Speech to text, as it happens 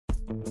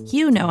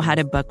You know how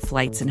to book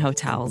flights and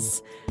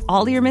hotels.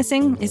 All you're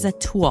missing is a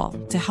tool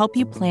to help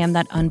you plan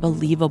that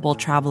unbelievable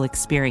travel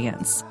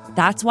experience.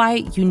 That's why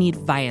you need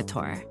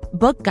Viator.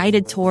 Book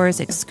guided tours,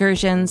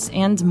 excursions,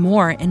 and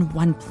more in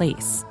one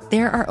place.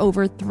 There are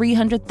over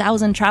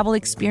 300,000 travel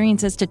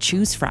experiences to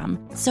choose from,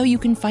 so you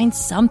can find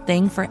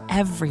something for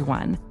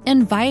everyone.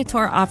 And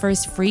Viator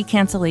offers free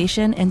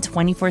cancellation and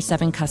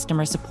 24/7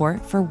 customer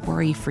support for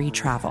worry-free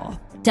travel.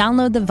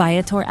 Download the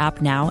Viator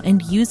app now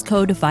and use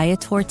code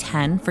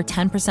Viator10 for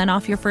 10%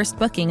 off your first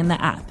booking in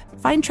the app.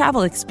 Find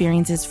travel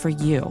experiences for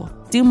you.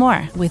 Do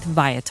more with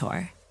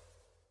Viator.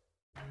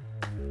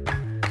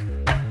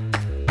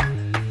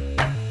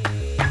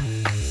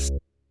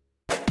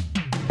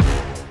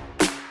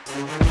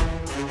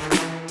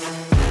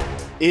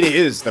 It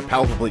is the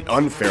Palpably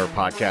Unfair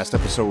Podcast,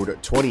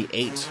 episode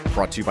 28,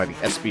 brought to you by the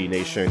SB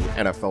Nation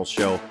NFL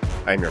show.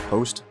 I am your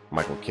host,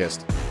 Michael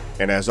Kist.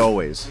 And as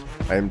always,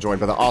 I am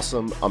joined by the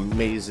awesome,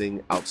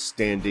 amazing,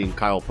 outstanding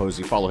Kyle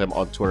Posey. Follow him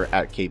on Twitter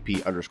at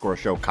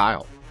KP_show.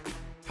 Kyle,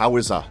 how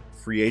is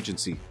free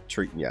agency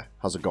treating you?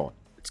 How's it going?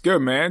 It's good,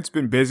 man. It's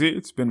been busy.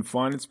 It's been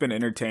fun. It's been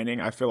entertaining.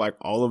 I feel like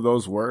all of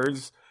those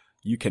words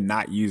you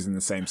cannot use in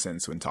the same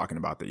sentence when talking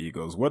about the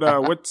Eagles.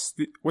 What's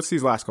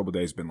these last couple of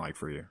days been like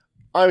for you?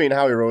 I mean,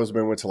 Howie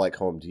Roseman went to like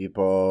Home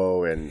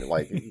Depot and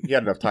like he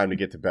had enough time to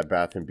get to Bed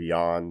Bath and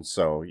Beyond.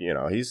 So, you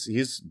know,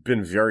 he's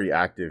been very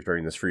active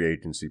during this free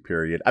agency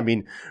period. I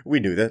mean,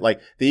 we knew that.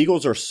 Like, the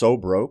Eagles are so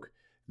broke,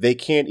 they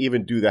can't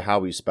even do the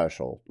Howie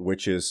special,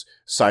 which is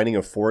signing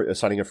a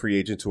free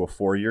agent to a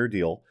 4-year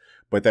deal,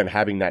 but then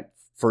having that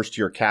first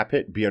year cap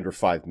hit be under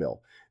 $5 million.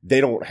 They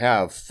don't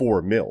have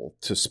 $4 million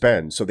to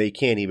spend, so they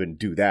can't even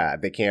do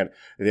that.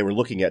 They were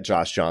looking at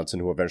Josh Johnson,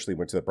 who eventually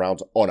went to the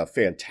Browns on a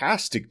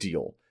fantastic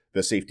deal.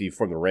 The safety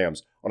from the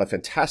Rams on a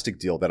fantastic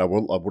deal that I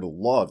would have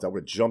loved. I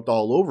would have jumped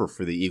all over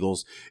for the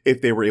Eagles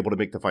if they were able to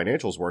make the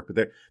financials work, but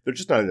they're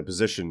just not in a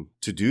position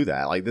to do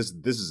that. Like this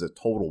is a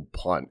total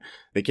punt.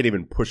 They can't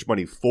even push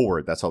money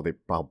forward. That's how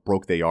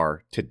broke they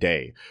are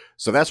today.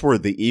 So that's where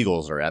the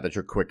Eagles are at. That's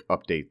your quick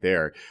update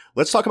there.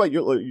 Let's talk about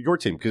your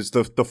team, because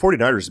the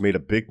 49ers made a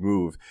big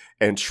move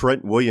and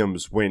Trent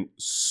Williams went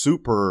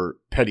super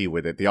petty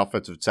with it, the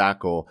offensive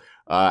tackle.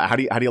 How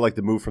do you like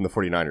the move from the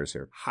 49ers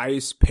here?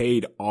 Highest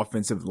paid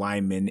offensive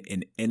lineman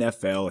in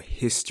NFL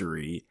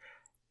history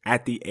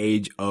at the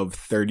age of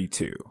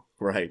 32.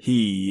 Right.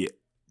 He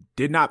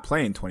did not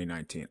play in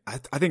 2019. I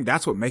think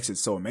that's what makes it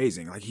so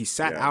amazing. Like, he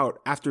sat out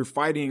after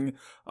fighting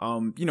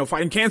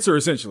cancer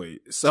essentially.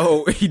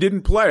 So he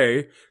didn't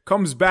play,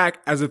 comes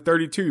back as a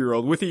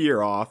 32-year-old with a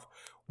year off,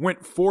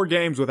 went 4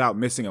 games without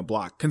missing a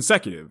block,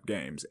 consecutive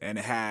games, and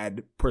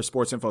had, per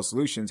Sports Info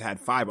Solutions, had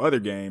 5 other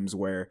games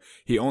where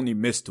he only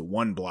missed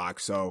 1 block.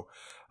 So,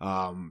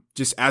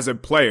 just as a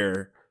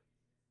player,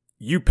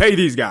 you pay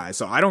these guys.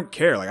 So I don't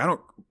care.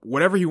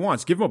 Whatever he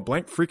wants, give him a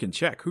blank freaking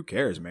check. Who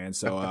cares, man?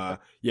 So,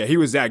 he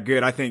was that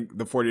good. I think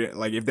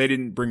if they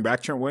didn't bring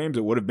back Trent Williams,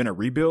 it would have been a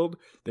rebuild.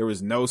 There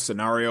was no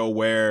scenario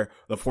where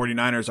the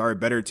 49ers are a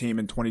better team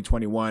in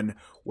 2021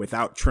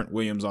 without Trent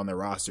Williams on their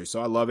roster.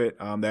 So I love it.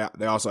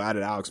 They also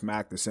added Alex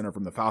Mack, the center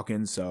from the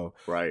Falcons. So,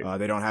 right.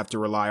 They don't have to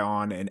rely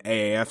on an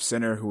AAF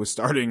center who was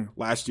starting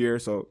last year.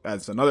 So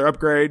that's another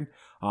upgrade.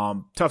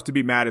 Tough to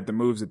be mad at the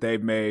moves that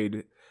they've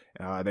made.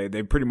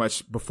 They pretty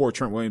much, before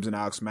Trent Williams and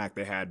Alex Mack,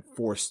 they had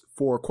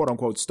four quote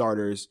unquote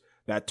starters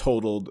that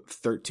totaled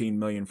 $13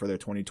 million for their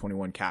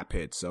 2021 cap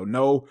hit. So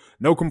no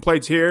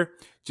complaints here.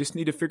 Just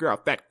need to figure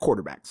out that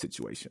quarterback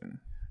situation.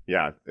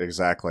 Yeah,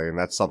 exactly. And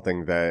that's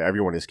something that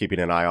everyone is keeping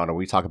an eye on. And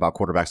we talk about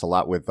quarterbacks a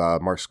lot with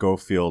Mark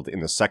Schofield in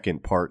the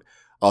second part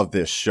of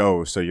this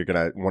show. So you're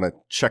going to want to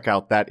check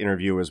out that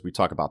interview as we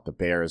talk about the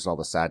Bears and all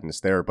the sadness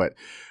there. But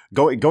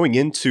going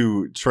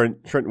into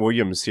Trent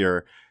Williams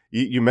here,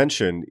 you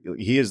mentioned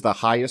he is the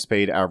highest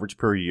paid average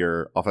per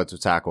year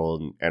offensive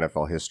tackle in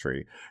NFL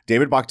history.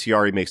 David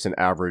Bakhtiari makes an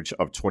average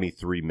of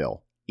 $23 million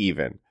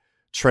even.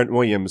 Trent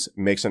Williams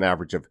makes an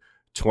average of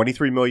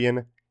 $23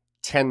 million,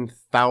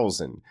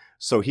 $10,000.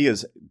 So he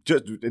has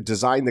just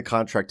designed the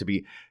contract to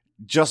be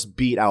just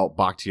beat out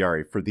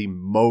Bakhtiari for the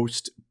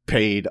most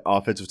paid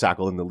offensive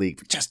tackle in the league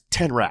for just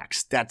 10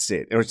 racks. That's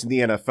it. And it's in the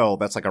NFL.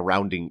 That's like a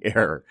rounding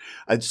error.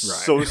 It's right.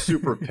 So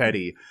super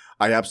petty.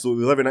 I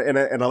absolutely love it.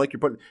 And I like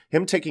your point.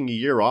 Him taking a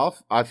year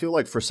off, I feel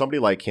like for somebody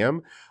like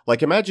him,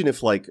 like imagine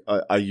if like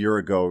a year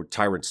ago,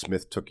 Tyron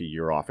Smith took a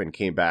year off and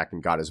came back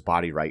and got his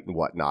body right and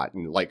whatnot.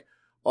 And like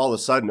all of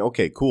a sudden,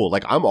 okay, cool.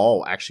 Like I'm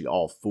all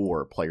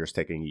for players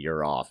taking a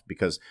year off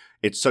because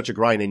it's such a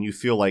grind. And you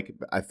feel like,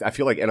 I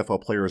feel like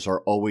NFL players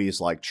are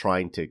always like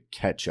trying to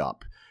catch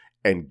up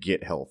and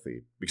get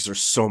healthy because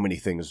there's so many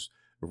things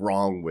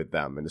wrong with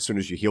them. And as soon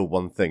as you heal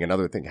one thing,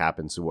 another thing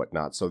happens and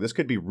whatnot. So this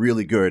could be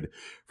really good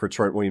for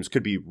Trent Williams,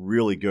 could be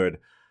really good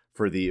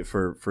for the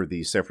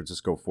San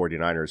Francisco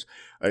 49ers.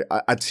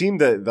 A team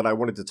that I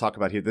wanted to talk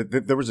about here,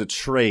 there was a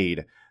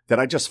trade that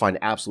I just find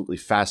absolutely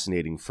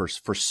fascinating for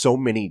so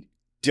many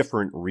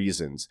different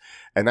reasons.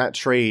 And that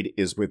trade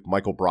is with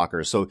Michael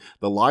Brockers. So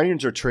the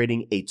Lions are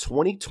trading a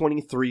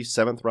 2023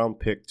 7th round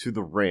pick to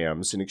the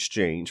Rams in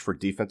exchange for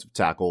defensive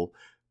tackle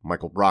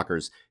Michael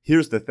Brockers.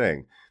 Here's the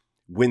thing.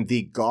 When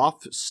the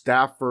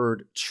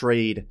Goff-Stafford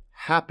trade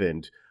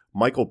happened,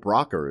 Michael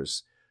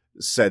Brockers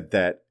said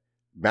that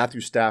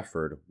Matthew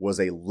Stafford was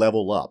a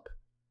level up,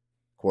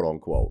 quote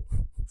unquote,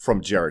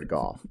 from Jared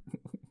Goff.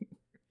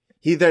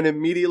 He then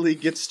immediately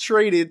gets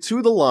traded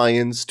to the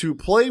Lions to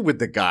play with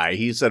the guy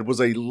he said was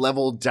a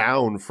level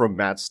down from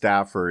Matt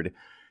Stafford.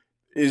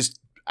 Is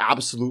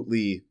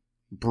absolutely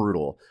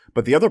brutal.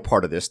 But the other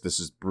part of this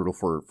is brutal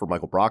for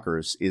Michael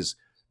Brockers, is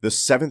the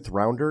 7th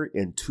rounder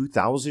in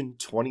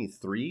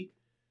 2023.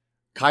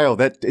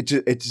 Kyle, it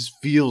just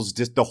feels,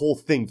 the whole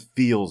thing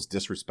feels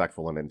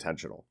disrespectful and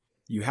intentional.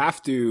 You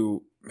have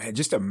to, man,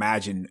 just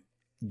imagine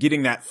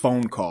getting that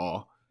phone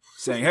call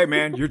saying, hey,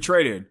 man, you're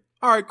traded.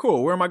 All right,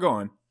 cool. Where am I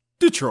going?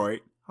 Detroit.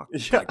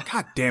 Yeah. Like,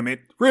 God damn it.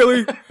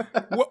 Really?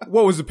 what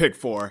was the pick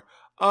for?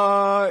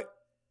 And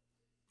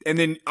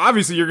then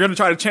obviously you're going to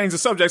try to change the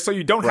subject so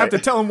you don't have to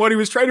tell him what he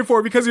was traded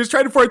for, because he was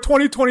traded for a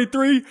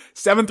 2023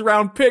 7th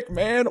round pick,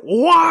 man.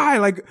 Why?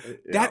 Like,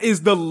 that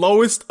is the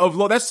lowest of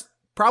low. That's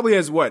probably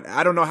as what?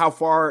 I don't know how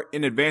far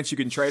in advance you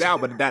can trade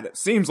out, but that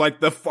seems like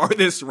the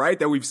farthest, right,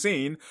 that we've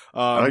seen.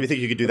 I don't even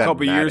think you could do that a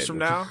couple years from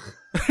now.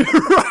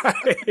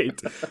 Right.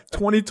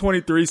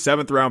 2023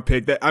 7th round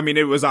pick. That, I mean,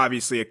 it was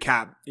obviously a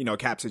cap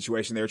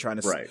situation. They were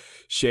trying to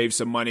shave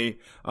some money.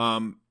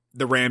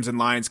 The Rams and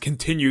Lions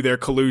continue their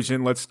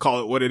collusion. Let's call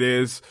it what it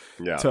is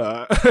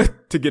to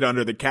get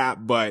under the cap.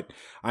 But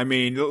I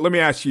mean, let me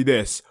ask you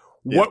this.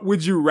 What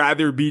would you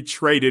rather be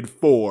traded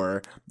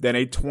for than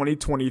a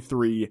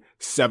 2023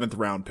 7th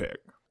round pick?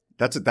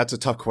 That's a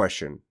tough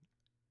question.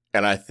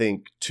 And I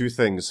think two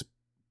things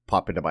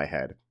pop into my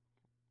head.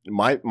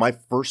 My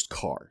first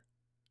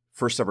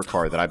ever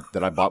car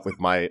that I bought with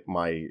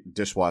my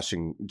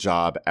dishwashing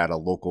job at a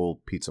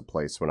local pizza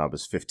place when I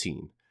was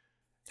 15.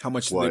 How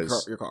much did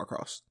your car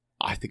cost?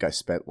 I think I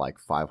spent like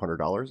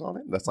 $500 on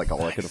it. That's like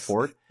all I could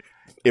afford.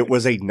 It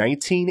was a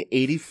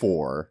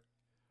 1984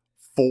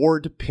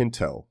 Ford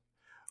Pinto.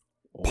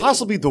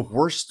 Possibly the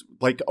worst,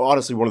 like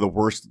honestly one of the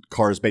worst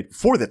cars made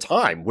for the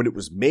time when it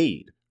was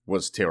made.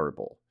 Was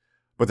terrible.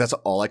 But that's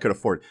all I could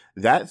afford.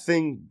 That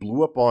thing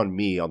blew up on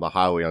me on the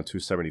highway on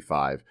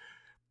 275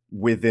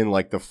 within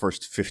like the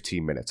first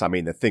 15 minutes. I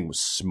mean, the thing was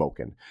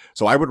smoking.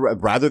 So I would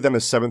rather than a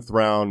 7th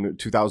round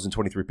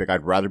 2023 pick,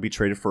 I'd rather be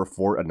traded for a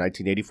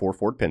 1984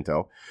 Ford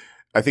Pinto.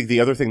 I think the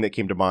other thing that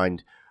came to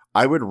mind,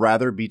 I would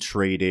rather be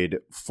traded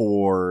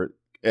for,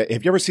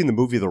 have you ever seen the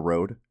movie The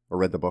Road or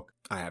read the book?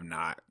 I have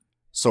not.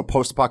 So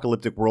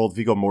post-apocalyptic world,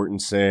 Viggo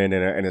Mortensen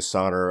and his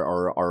son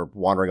are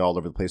wandering all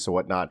over the place and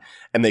whatnot.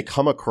 And they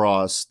come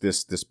across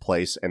this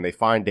place and they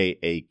find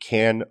a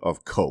can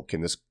of Coke.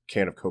 And this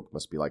can of Coke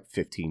must be like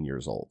 15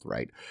 years old,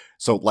 right?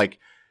 So like,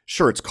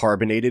 sure, it's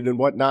carbonated and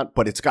whatnot,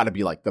 but it's got to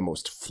be like the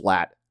most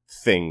flat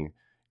thing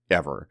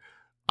ever.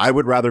 I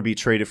would rather be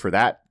traded for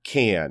that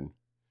can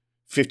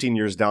 15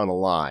 years down the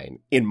line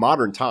in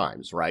modern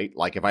times, right?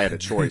 Like if I had a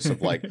choice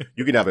of like,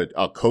 you can have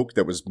a Coke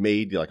that was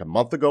made like a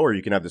month ago, or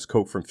you can have this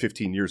Coke from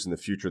 15 years in the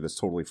future that's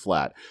totally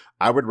flat.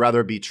 I would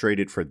rather be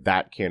traded for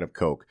that can of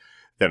Coke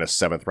than a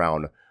 7th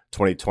round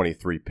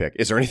 2023 pick.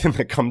 Is there anything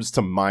that comes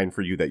to mind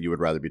for you that you would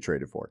rather be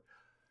traded for?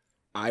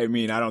 I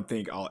mean, I don't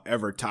think I'll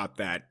ever top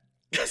that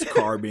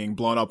car being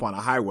blown up on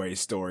a highway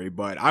story,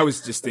 but I was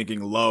just thinking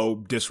low,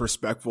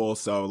 disrespectful.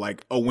 So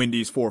like a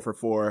Wendy's 4 for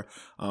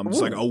 $4,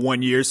 just like a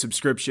 1-year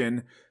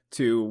subscription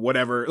to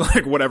whatever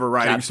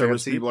riding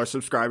service people are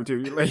subscribing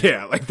to.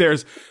 Yeah, like there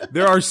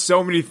are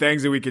so many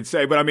things that we could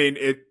say, but I mean,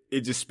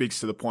 it just speaks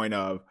to the point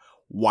of,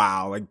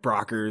 wow, like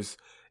Brockers,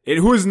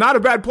 who is not a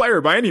bad player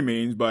by any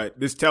means, but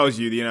this tells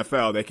you the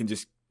NFL,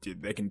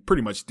 they can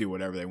pretty much do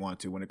whatever they want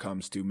to when it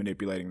comes to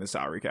manipulating the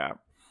salary cap.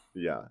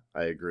 Yeah,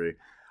 I agree.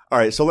 All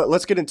right, so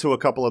let's get into a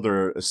couple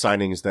other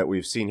signings that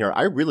we've seen here.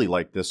 I really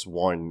like this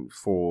one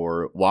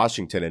for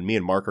Washington, and me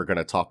and Mark are going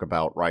to talk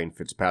about Ryan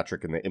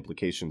Fitzpatrick and the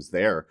implications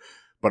there.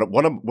 But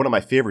one of my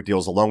favorite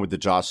deals, along with the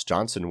Josh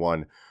Johnson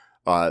one,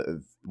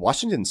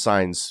 Washington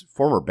signs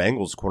former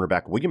Bengals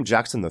cornerback William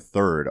Jackson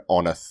III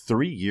on a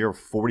 3-year,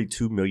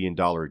 $42 million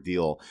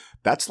deal.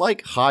 That's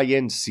like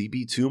high-end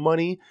CB2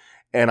 money,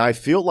 and I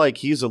feel like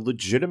he's a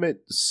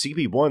legitimate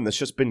CB1 that's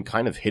just been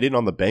kind of hidden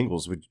on the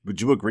Bengals. Would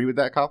you agree with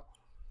that, Kyle?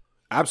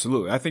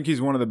 Absolutely. I think he's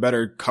one of the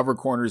better cover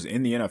corners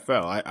in the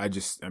NFL.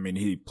 I mean,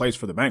 he plays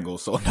for the Bengals,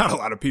 so not a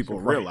lot of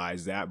people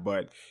realize that,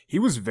 but he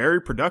was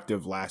very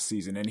productive last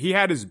season, and he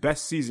had his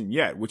best season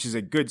yet, which is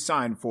a good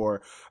sign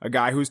for a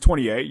guy who's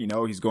 28. You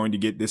know, he's going to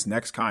get this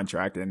next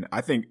contract, and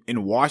I think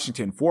in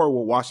Washington, for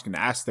what Washington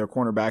asked their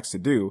cornerbacks to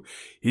do,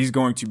 he's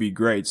going to be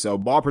great. So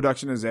ball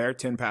production is there,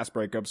 10 pass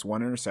breakups,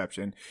 1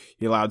 interception.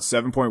 He allowed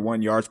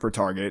 7.1 yards per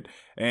target,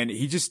 and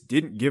he just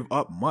didn't give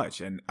up much,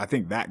 and I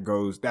think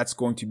that's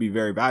going to be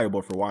very valuable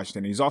incredible for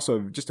Washington. He's also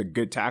just a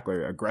good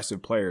tackler,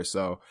 aggressive player.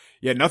 So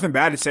yeah, nothing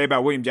bad to say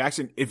about William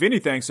Jackson. If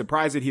anything,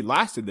 surprised that he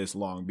lasted this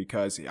long,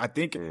 because I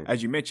think,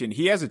 as you mentioned,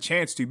 he has a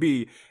chance to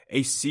be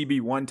a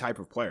CB1 type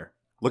of player.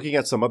 Looking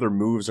at some other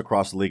moves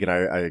across the league, and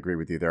I agree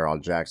with you there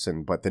on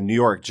Jackson, but the New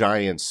York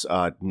Giants,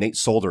 Nate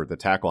Solder, the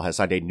tackle, has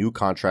signed a new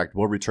contract,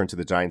 will return to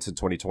the Giants in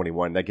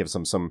 2021. That gives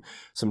them some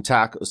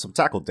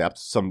tackle depth,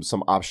 some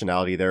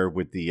optionality there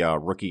with the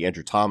rookie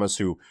Andrew Thomas,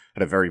 who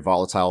had a very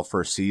volatile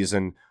first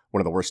season,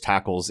 one of the worst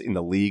tackles in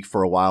the league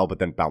for a while, but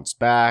then bounced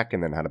back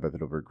and then had a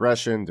bit of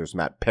regression. There's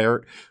Matt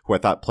Parrott, who I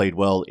thought played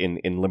well in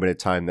limited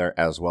time there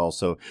as well.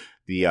 So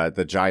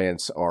the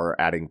Giants are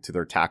adding to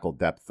their tackle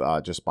depth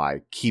just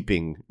by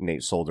keeping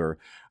Nate Solder,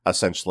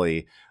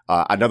 essentially.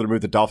 Another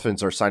move, the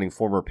Dolphins are signing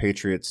former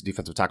Patriots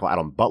defensive tackle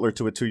Adam Butler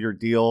to a 2-year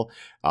deal.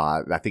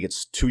 I think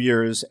it's 2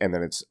 years, and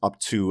then it's up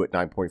to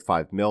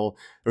 $9.5 million.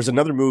 There's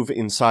another move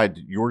inside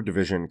your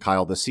division,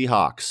 Kyle. The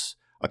Seahawks,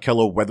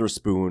 Akello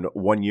Weatherspoon,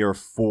 1 year,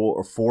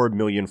 $4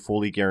 million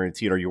fully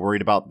guaranteed. Are you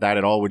worried about that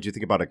at all? What do you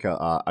think about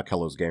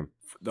Akello's game?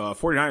 The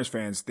 49ers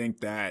fans think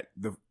that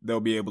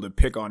they'll be able to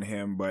pick on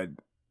him, but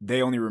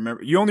you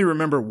only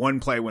remember one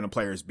play when a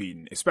player is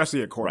beaten,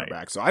 especially at cornerback.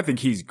 Right. So I think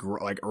he's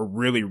like a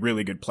really,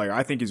 really good player.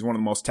 I think he's one of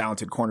the most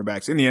talented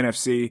cornerbacks in the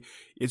NFC.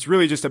 It's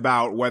really just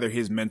about whether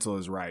his mental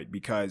is right,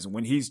 because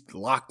when he's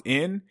locked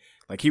in,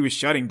 like, he was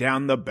shutting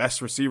down the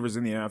best receivers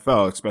in the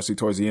NFL, especially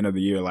towards the end of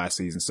the year last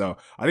season. So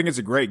I think it's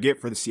a great get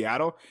for the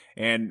Seattle,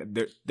 and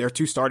their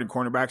two starting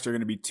cornerbacks are going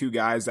to be two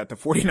guys that the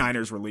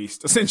 49ers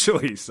released,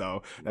 essentially.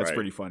 So that's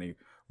pretty funny.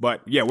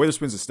 But yeah,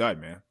 Witherspoon's a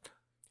stud, man.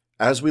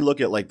 As we look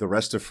at like the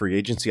rest of free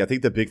agency, I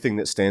think the big thing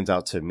that stands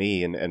out to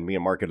me, and me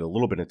and Mark get a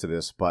little bit into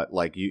this, but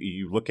like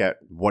you look at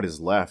what is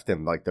left,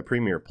 and like the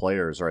premier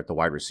players are at the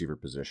wide receiver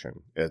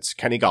position. It's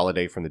Kenny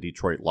Golladay from the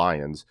Detroit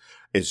Lions.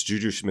 It's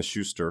Juju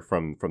Smith-Schuster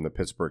from the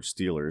Pittsburgh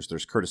Steelers.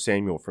 There's Curtis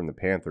Samuel from the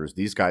Panthers.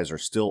 These guys are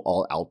still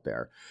all out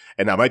there.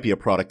 And that might be a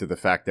product of the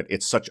fact that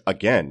it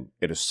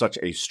is such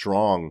a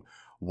strong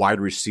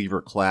wide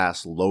receiver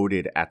class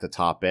loaded at the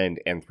top end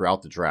and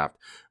throughout the draft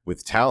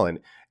with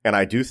talent. And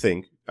I do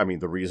think,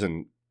 the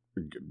reason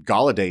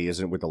Golladay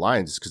isn't with the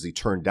Lions is because he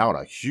turned down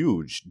a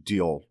huge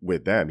deal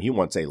with them. He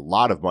wants a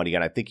lot of money,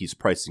 and I think he's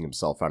pricing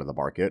himself out of the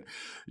market.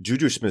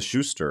 Juju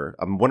Smith-Schuster,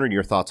 I'm wondering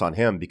your thoughts on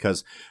him,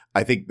 because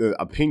I think the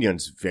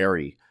opinions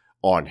vary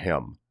on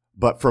him.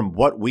 But from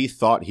what we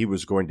thought he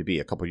was going to be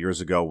a couple years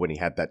ago when he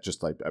had that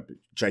just like a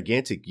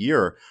gigantic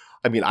year,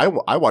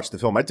 I watched the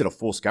film. I did a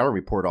full scouting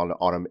report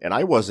on him, and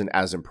I wasn't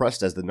as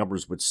impressed as the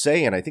numbers would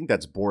say, and I think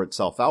that's bore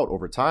itself out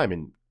over time.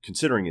 And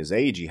considering his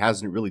age, he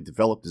hasn't really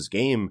developed his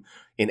game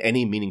in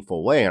any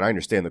meaningful way. And I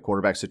understand the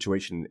quarterback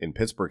situation in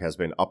Pittsburgh has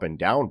been up and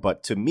down,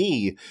 but to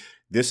me,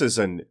 this is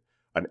an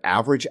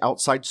average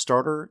outside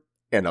starter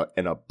and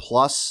a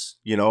plus,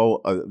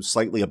 a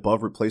slightly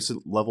above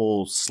replacement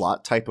level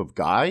slot type of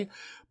guy.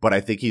 But I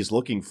think he's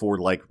looking for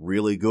like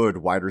really good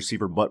wide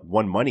receiver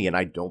one money, and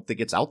I don't think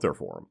it's out there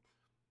for him.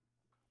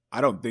 I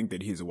don't think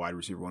that he's a wide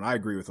receiver one. I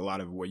agree with a lot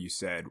of what you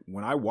said.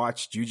 When I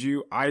watch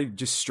Juju, I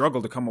just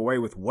struggle to come away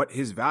with what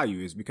his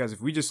value is, because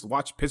if we just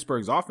watch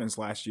Pittsburgh's offense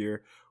last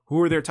year,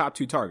 who are their top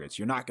two targets?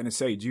 You're not going to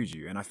say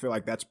Juju. And I feel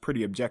like that's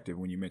pretty objective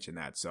when you mention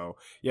that. So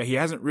yeah, he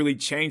hasn't really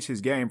changed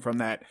his game from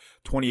that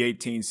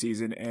 2018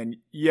 season. And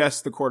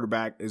yes, the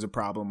quarterback is a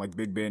problem. Like,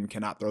 Big Ben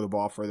cannot throw the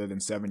ball further than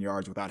 7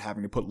 yards without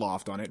having to put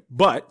loft on it.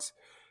 But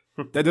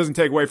that doesn't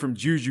take away from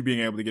Juju being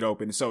able to get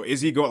open. So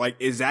is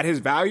that his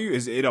value?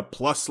 Is it a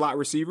plus slot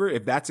receiver?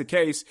 If that's the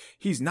case,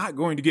 he's not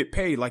going to get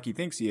paid like he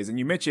thinks he is. And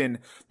you mentioned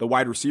the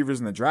wide receivers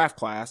in the draft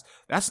class.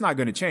 That's not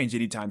going to change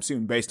anytime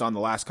soon based on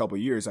the last couple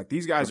of years. Like,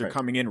 these guys are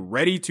coming in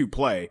ready to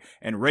play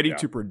and ready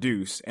to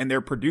produce, and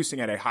they're producing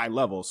at a high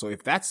level. So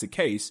if that's the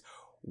case,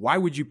 why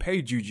would you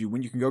pay Juju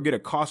when you can go get a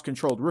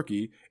cost-controlled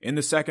rookie in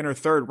the second or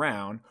third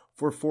round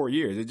for 4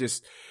 years?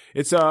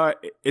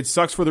 It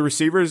sucks for the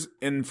receivers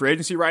in free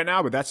agency right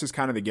now, but that's just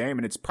kind of the game,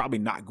 and it's probably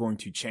not going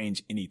to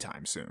change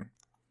anytime soon.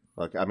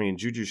 Look,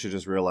 Juju should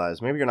just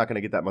realize maybe you're not going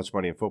to get that much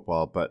money in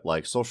football, but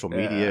like social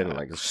media and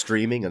like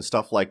streaming and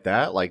stuff like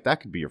that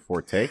could be your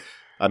forte.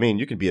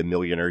 You could be a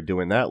millionaire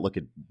doing that. Look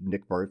at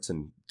Nick Mertz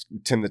and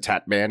Tim the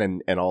Tat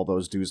Man and all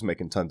those dudes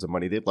making tons of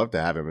money. They'd love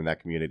to have him in that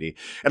community.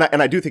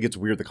 And I do think it's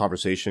weird, the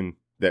conversation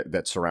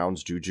that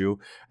surrounds Juju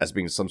as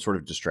being some sort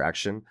of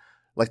distraction.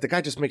 Like, the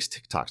guy just makes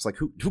TikToks. Like,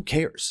 who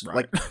cares?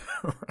 Right.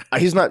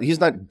 Like, he's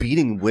not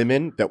beating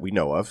women that we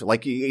know of.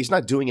 Like, he's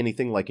not doing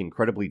anything like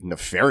incredibly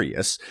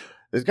nefarious.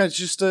 This guy's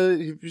just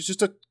a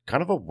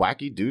kind of a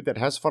wacky dude that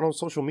has fun on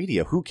social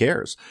media. Who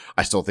cares?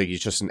 I still think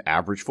he's just an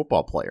average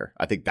football player.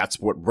 I think that's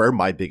where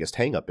my biggest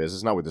hang up is.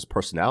 It's not with his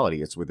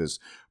personality. It's with his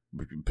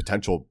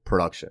potential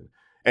production.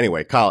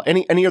 Anyway, Kyle,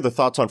 any other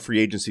thoughts on free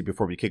agency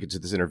before we kick into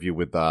this interview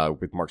with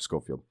Mark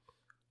Schofield?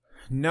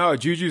 No,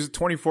 Juju's a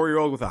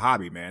 24-year-old with a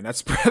hobby, man.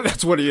 That's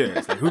what he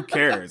is. Like, who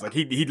cares? Like,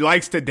 he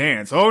likes to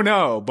dance. Oh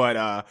no. But,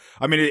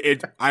 I mean,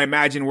 I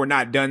imagine we're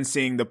not done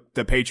seeing the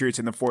Patriots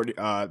and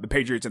the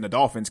Patriots and the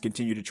Dolphins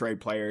continue to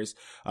trade players.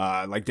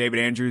 Like David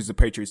Andrews, the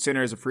Patriots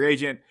center, is a free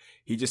agent.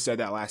 He just said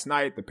that last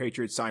night. The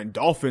Patriots signed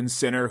Dolphins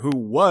center, who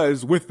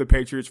was with the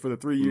Patriots for the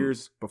 3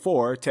 years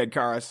before, Ted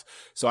Karras.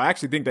 So I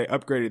actually think they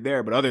upgraded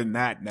there. But other than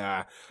that,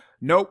 nah.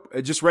 Nope.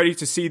 Just ready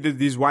to see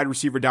these wide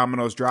receiver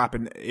dominoes drop,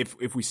 and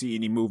if we see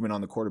any movement on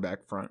the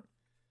quarterback front.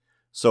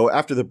 So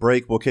after the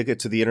break, we'll kick it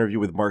to the interview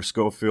with Mark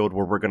Schofield,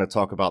 where we're going to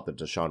talk about the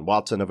Deshaun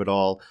Watson of it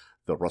all,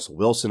 the Russell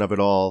Wilson of it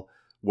all,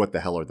 what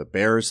the hell are the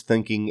Bears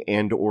thinking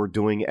and or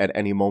doing at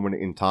any moment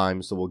in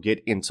time. So we'll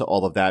get into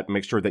all of that.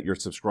 Make sure that you're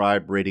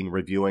subscribed, rating,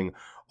 reviewing,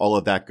 all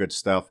of that good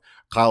stuff.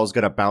 Kyle's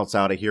going to bounce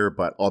out of here,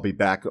 but I'll be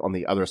back on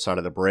the other side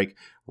of the break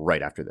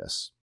right after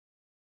this.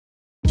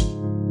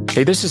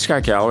 Hey, this is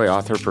Scott Galloway,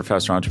 author,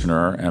 professor,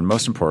 entrepreneur, and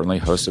most importantly,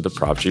 host of the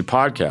Prop G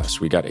podcast.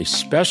 We got a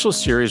special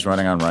series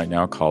running on right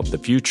now called The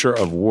Future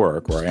of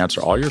Work, where I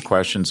answer all your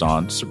questions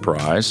on,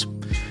 surprise,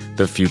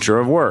 the future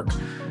of work.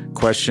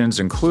 Questions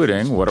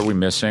including, what are we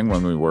missing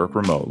when we work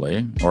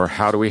remotely? Or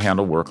how do we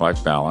handle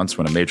work-life balance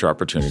when a major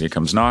opportunity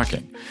comes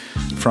knocking?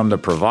 From the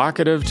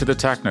provocative to the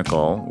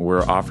technical,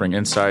 we're offering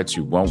insights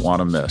you won't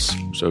want to miss.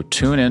 So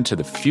tune in to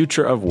The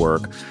Future of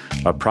Work,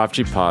 a Prop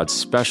G Pod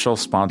special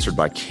sponsored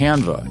by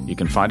Canva. You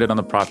can find it on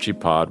the Prop G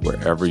Pod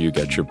wherever you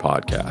get your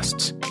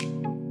podcasts.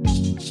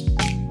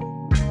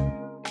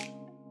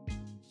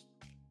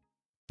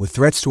 With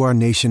threats to our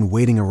nation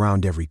waiting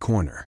around every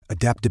corner,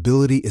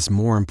 adaptability is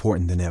more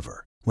important than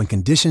ever. When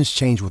conditions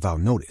change without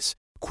notice,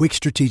 quick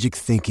strategic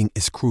thinking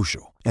is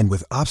crucial. And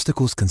with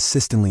obstacles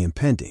consistently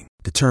impending,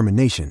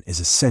 determination is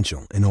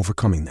essential in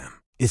overcoming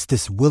them. It's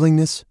this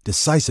willingness,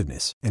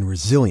 decisiveness, and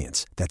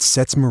resilience that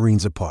sets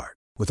Marines apart.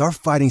 With our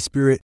fighting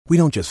spirit, we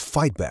don't just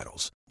fight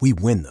battles, we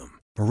win them.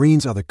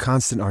 Marines are the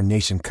constant our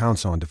nation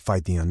counts on to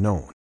fight the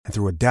unknown. And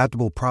through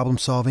adaptable problem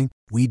solving,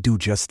 we do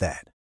just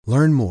that.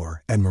 Learn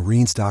more at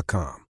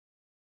marines.com.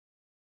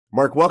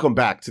 Mark, welcome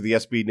back to the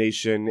SB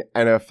Nation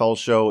NFL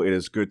show. It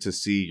is good to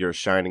see your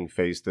shining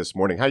face this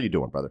morning. How you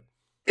doing, brother?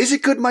 Is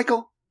it good,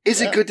 Michael?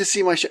 Is it good to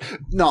see my show?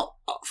 No,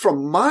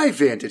 from my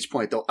vantage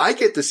point, though, I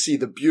get to see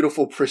the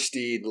beautiful,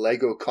 pristine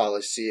Lego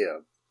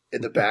Coliseum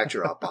in the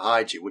backdrop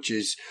behind you, which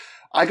is,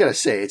 I got to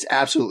say, it's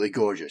absolutely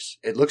gorgeous.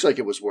 It looks like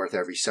it was worth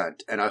every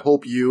cent. And I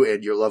hope you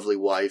and your lovely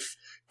wife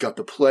got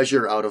the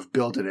pleasure out of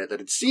building it that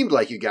it seemed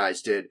like you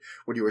guys did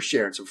when you were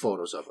sharing some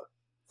photos of it.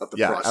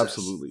 Process.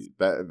 Absolutely.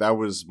 That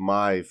was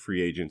my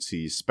free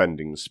agency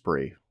spending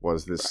spree,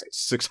 was this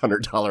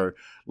 $600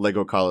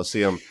 Lego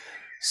Coliseum.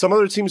 Some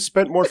other teams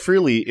spent more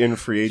freely in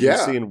free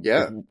agency,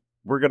 and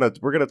we're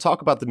gonna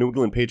talk about the New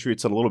England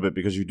Patriots in a little bit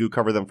because you do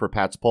cover them for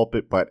Pat's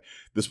Pulpit, but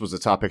this was a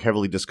topic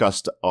heavily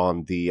discussed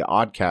on the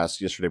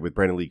Oddcast yesterday with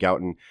Brandon Lee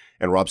Gouton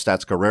and Rob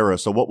Stats Guerrero.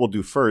 So what we'll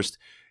do first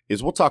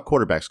is we'll talk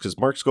quarterbacks because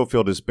Mark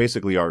Schofield is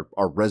basically our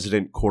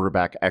resident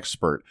quarterback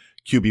expert,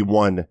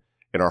 QB1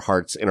 in our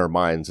hearts, in our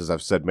minds, as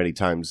I've said many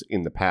times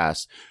in the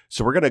past.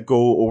 So we're going to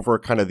go over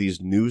kind of these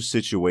new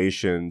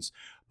situations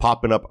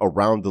popping up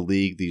around the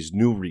league, these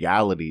new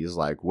realities,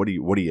 like what are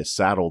you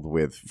saddled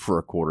with for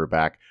a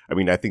quarterback? I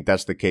mean, I think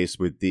that's the case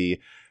with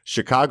the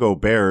Chicago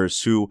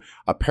Bears, who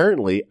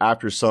apparently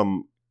after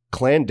some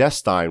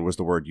clandestine was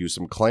the word used,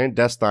 some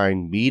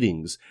clandestine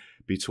meetings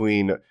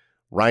between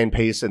Ryan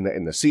Pace and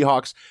the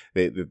Seahawks,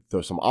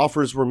 some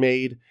offers were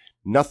made.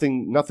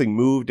 Nothing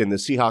moved, and the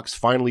Seahawks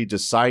finally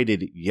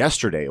decided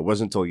yesterday. It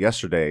wasn't until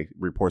yesterday,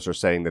 reports are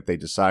saying, that they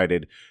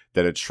decided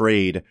that a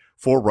trade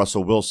for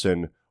Russell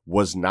Wilson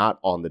was not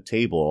on the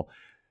table,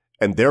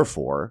 and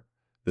therefore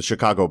the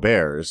Chicago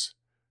Bears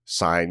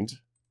signed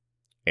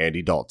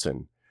Andy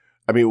Dalton.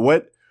 I mean,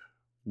 what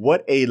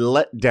a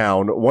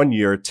letdown. 1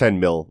 year, $10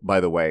 million, by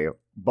the way,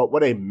 but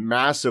what a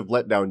massive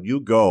letdown.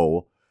 You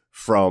go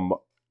from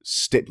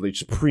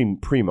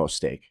primo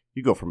steak.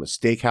 You go from a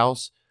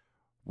steakhouse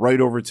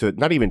right over to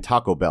not even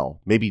Taco Bell,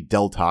 maybe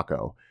Del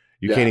Taco.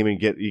 You can't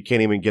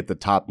even get the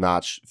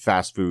top-notch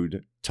fast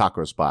food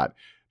taco spot.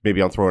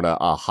 Maybe I'm throwing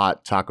a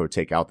hot taco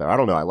take out there. I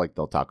don't know. I like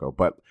Del Taco.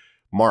 But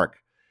Mark,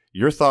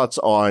 your thoughts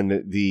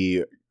on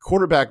the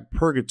quarterback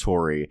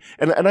purgatory?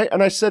 And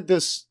I said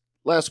this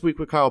last week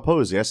with Kyle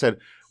Posey. I said,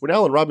 when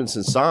Allen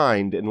Robinson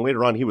signed and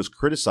later on he was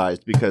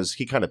criticized because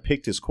he kind of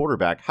picked his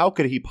quarterback, how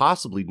could he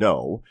possibly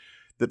know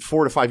that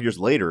 4 to 5 years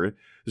later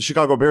the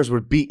Chicago Bears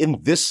would be in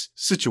this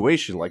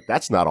situation? Like,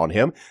 that's not on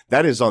him.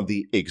 That is on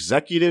the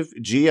executive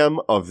GM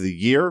of the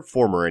year,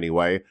 former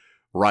anyway,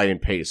 Ryan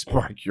Pace.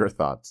 Mark, your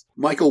thoughts?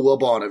 Michael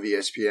Wilbon of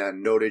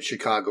ESPN, noted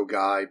Chicago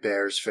guy,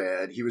 Bears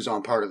fan. He was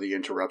on part of the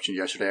interruption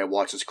yesterday. I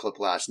watched this clip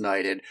last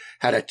night and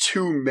had a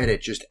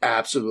 2-minute, just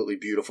absolutely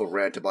beautiful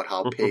rant about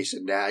how Pace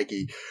and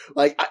Nagy,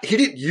 like, he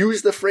didn't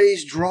use the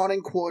phrase drawn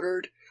and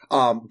quartered,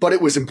 but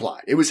it was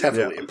implied. It was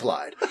heavily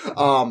implied.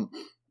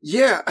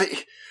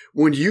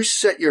 when you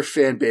set your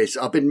fan base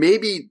up, and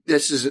maybe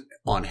this isn't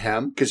on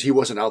him because he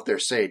wasn't out there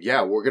saying,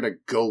 yeah, we're going to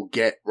go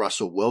get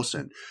Russell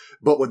Wilson.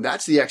 But when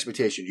that's the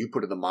expectation you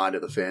put in the mind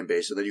of the fan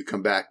base, and then you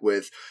come back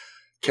with,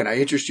 can I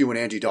interest you in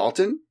Andy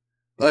Dalton?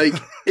 Like,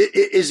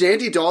 is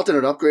Andy Dalton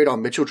an upgrade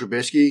on Mitchell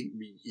Trubisky?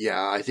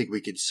 Yeah, I think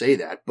we could say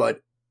that.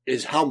 But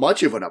is how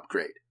much of an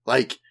upgrade?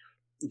 Like,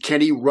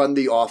 can he run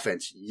the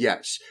offense?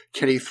 Yes.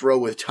 Can he throw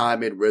with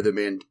time and rhythm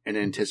and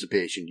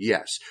anticipation?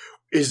 Yes.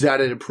 Is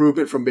that an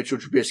improvement from Mitchell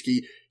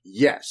Trubisky?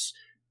 Yes.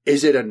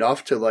 Is it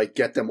enough to, like,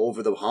 get them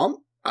over the hump?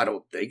 I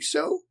don't think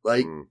so.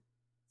 Like,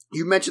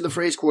 you mentioned the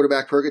phrase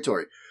quarterback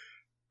purgatory.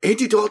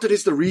 Andy Dalton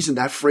is the reason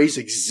that phrase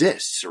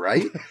exists,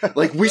 right?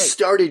 Like, we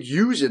started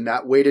using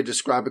that way to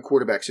describe a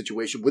quarterback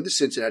situation with the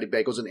Cincinnati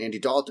Bengals and Andy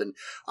Dalton,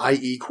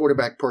 i.e.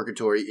 quarterback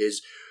purgatory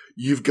is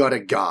you've got a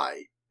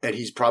guy, and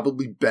he's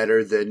probably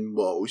better than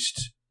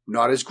most,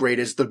 not as great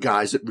as the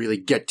guys that really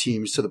get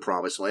teams to the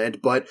promised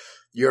land, but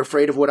you're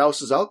afraid of what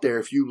else is out there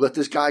if you let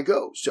this guy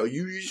go. So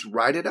you just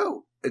ride it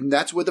out. And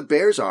that's where the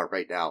Bears are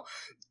right now.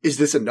 Is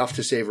this enough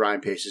to save Ryan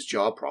Pace's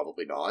job?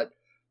 Probably not.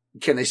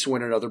 Can they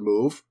swing another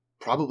move?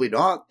 Probably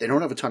not. They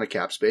don't have a ton of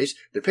cap space.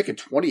 They're picking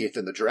 20th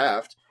in the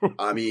draft.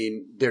 I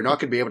mean, they're not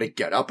going to be able to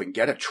get up and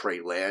get a Trey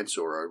Lance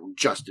or a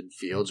Justin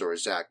Fields or a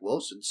Zach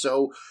Wilson.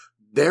 So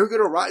they're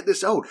going to ride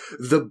this out.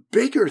 The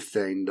bigger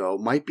thing, though,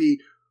 might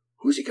be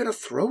who's he going to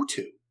throw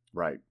to?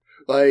 Right.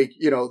 Like,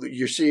 you know,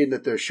 you're seeing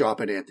that they're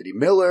shopping Anthony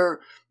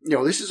Miller. You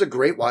know, this is a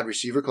great wide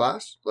receiver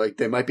class. Like,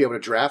 they might be able to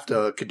draft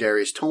a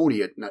Kadarius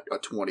Toney at a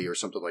 20 or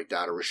something like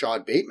that, or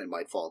Rashad Bateman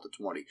might fall to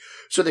 20.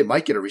 So they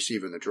might get a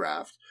receiver in the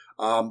draft.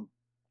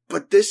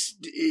 But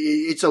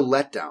it's a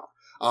letdown.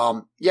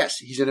 Yes,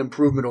 he's an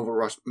improvement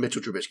over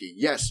Mitchell Trubisky.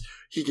 Yes,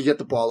 he can get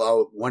the ball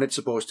out when it's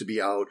supposed to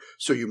be out,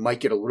 so you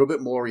might get a little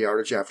bit more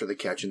yardage after the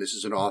catch, and this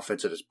is an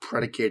offense that is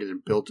predicated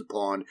and built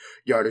upon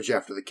yardage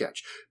after the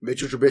catch.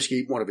 Mitchell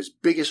Trubisky, one of his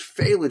biggest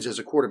failings as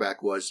a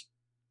quarterback was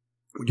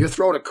when you're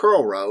throwing a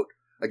curl route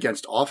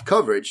against off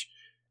coverage,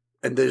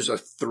 and there's a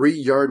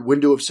 3-yard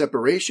window of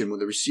separation when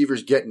the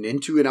receiver's getting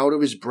into and out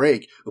of his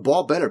break, the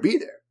ball better be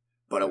there.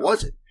 But it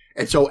wasn't.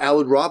 And so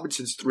Allen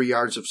Robinson's 3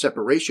 yards of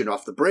separation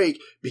off the break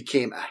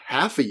became a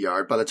half a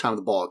yard by the time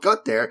the ball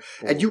got there.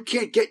 And you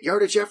can't get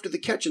yardage after the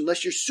catch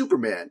unless you're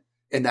Superman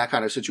in that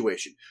kind of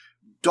situation.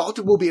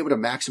 Dalton will be able to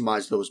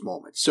maximize those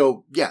moments.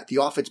 So, yeah,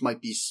 the offense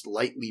might be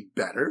slightly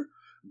better.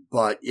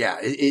 But, yeah,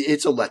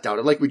 it's a letdown.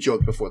 And like we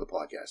joked before the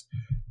podcast,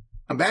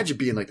 imagine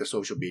being like the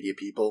social media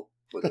people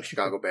with the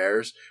Chicago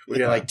Bears. We're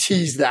going to, like,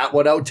 tease that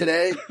one out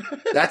today.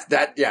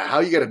 Yeah, how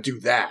are you going to do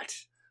that?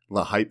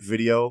 The hype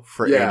video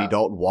for Andy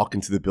Dalton walking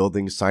to the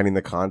building, signing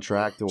the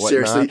contract and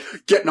whatnot.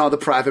 Seriously, getting on the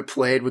private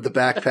plane with the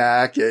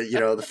backpack, you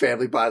know, the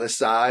family by the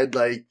side.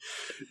 Like,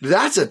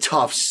 that's a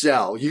tough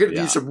sell. You're going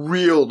to need some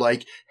real,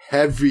 like,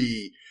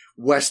 heavy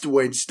West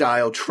Wing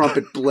style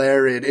trumpet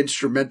blaring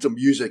instrumental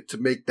music to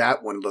make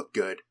that one look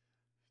good.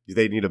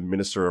 They need a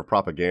minister of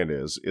propaganda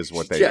is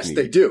what they need. Yes,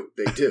 they do.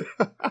 They do.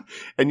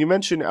 And you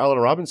mentioned Allen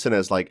Robinson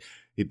as, like,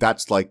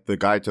 that's like the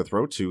guy to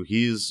throw to.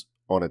 He's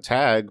on a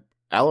tag.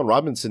 Allen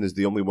Robinson is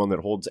the only one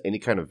that holds any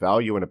kind of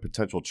value in a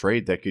potential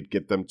trade that could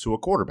get them to a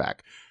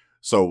quarterback.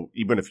 So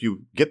even if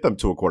you get them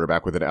to a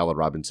quarterback with an Allen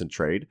Robinson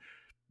trade,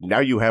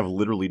 now you have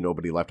literally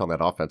nobody left on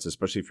that offense,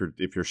 especially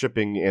if you're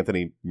shipping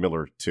Anthony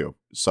Miller too.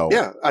 So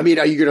yeah, I mean,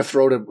 are you going to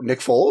throw to Nick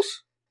Foles?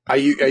 Are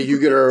you going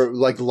to,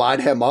 like, line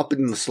him up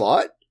in the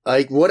slot?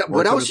 Like, what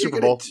else are you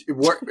going to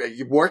work?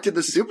 You worked in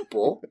the Super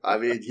Bowl. I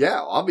mean,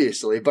 yeah,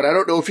 obviously, but I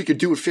don't know if you could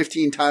do it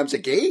 15 times a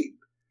game.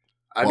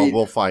 I mean,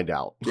 we'll find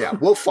out. Yeah,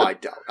 we'll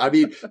find out. I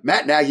mean,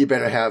 Matt Nagy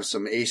better have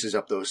some aces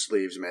up those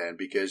sleeves, man,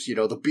 because, you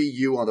know, the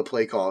BU on the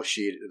play call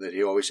sheet that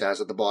he always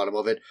has at the bottom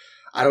of it,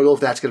 I don't know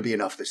if that's going to be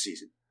enough this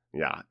season.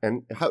 Yeah,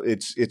 and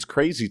it's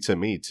crazy to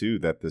me, too,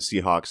 that the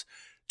Seahawks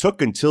took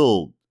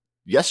until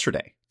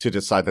yesterday to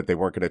decide that they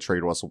weren't going to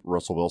trade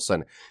Russell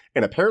Wilson,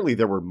 and apparently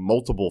there were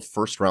multiple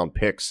first-round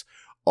picks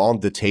on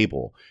the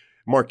table.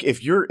 Mark,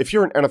 if you're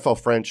an NFL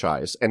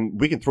franchise,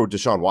 and we can throw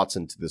Deshaun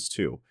Watson to this,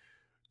 too,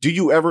 do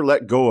you ever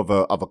let go of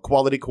a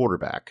quality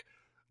quarterback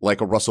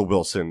like a Russell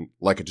Wilson,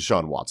 like a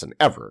Deshaun Watson,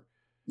 ever?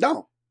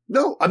 No.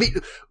 I mean,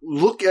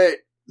 look at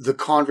the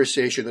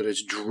conversation that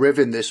has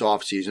driven this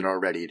offseason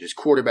already. It is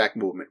quarterback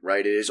movement,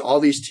 right? It is all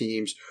these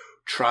teams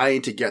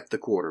trying to get the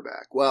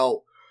quarterback.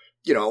 Well,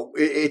 you know,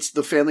 it's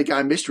the Family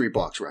Guy mystery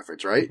box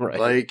reference, right?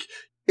 Like,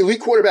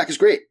 elite quarterback is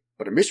great,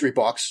 but a mystery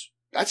box,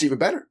 that's even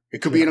better.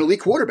 It could be an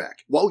elite quarterback.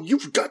 Well,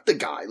 you've got the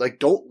guy. Like,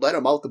 don't let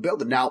him out the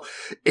building. Now,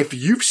 if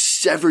you've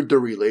severed the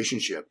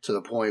relationship to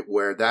the point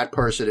where that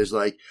person is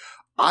like,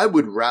 I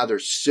would rather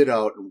sit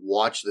out and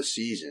watch the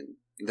season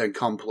than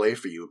come play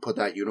for you and put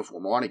that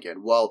uniform on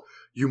again. Well,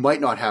 you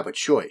might not have a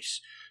choice.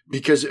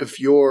 Because if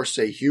you're,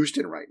 say,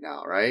 Houston right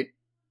now, right?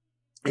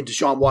 And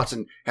Deshaun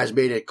Watson has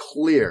made it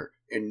clear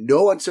in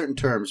no uncertain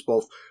terms,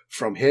 both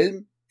from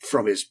him,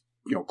 from his,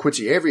 you know,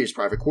 Quincy Avery, his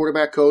private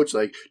quarterback coach,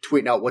 like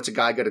tweeting out what's a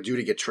guy got to do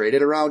to get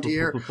traded around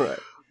here. Right.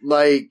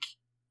 Like,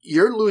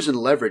 you're losing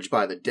leverage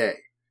by the day.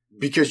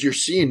 Because you're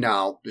seeing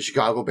now the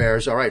Chicago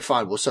Bears, all right,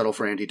 fine, we'll settle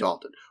for Andy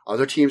Dalton.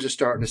 Other teams are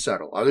starting to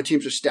settle. Other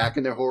teams are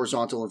stacking their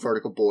horizontal and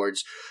vertical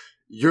boards.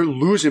 You're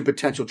losing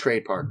potential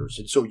trade partners.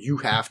 And so you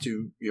have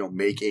to,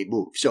 make a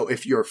move. So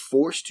if you're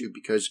forced to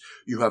because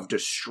you have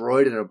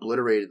destroyed and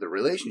obliterated the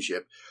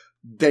relationship,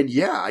 then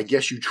yeah, I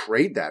guess you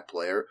trade that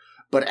player.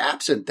 But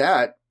absent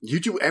that, you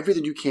do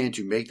everything you can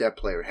to make that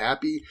player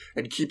happy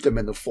and keep them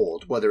in the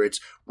fold, whether it's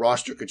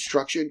roster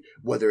construction,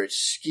 whether it's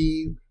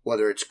scheme,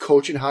 whether it's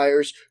coaching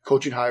hires.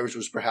 Coaching hires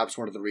was perhaps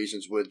one of the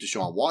reasons with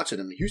Deshaun Watson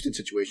in the Houston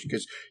situation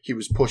because he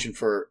was pushing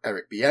for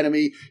Eric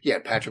Bieniemy. He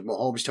had Patrick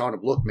Mahomes telling him,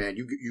 look, man,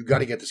 you got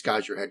to get this guy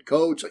as your head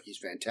coach. Like, he's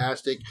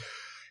fantastic.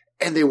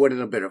 And they went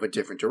in a bit of a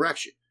different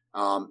direction.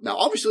 Now,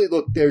 obviously,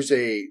 look, there's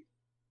a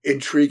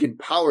intriguing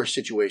power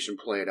situation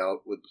playing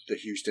out with the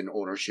Houston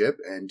ownership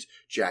and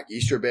Jack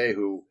Easterby,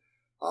 who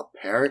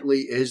apparently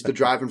is the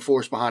driving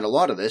force behind a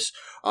lot of this.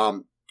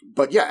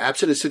 But yeah,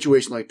 absent a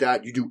situation like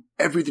that, you do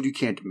everything you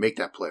can to make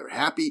that player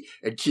happy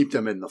and keep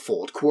them in the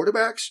fold.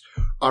 Quarterbacks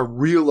are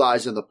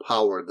realizing the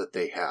power that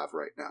they have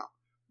right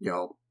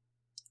now.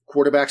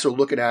 Quarterbacks are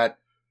looking at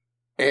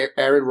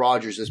Aaron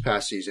Rodgers this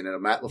past season and a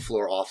Matt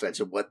LaFleur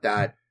offense and what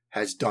that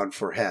has done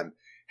for him.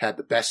 Had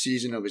the best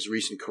season of his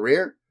recent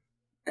career.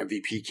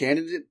 MVP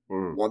candidate,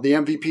 won the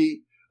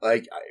MVP.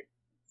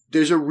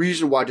 There's a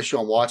reason why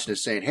Deshaun Watson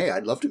is saying, hey,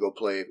 I'd love to go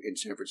play in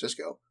San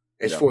Francisco.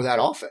 It's for that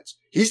offense.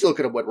 He's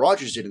looking at what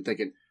Rodgers did and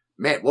thinking,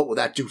 man, what will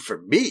that do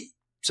for me?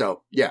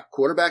 So, yeah,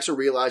 quarterbacks are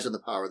realizing the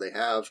power they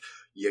have.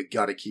 You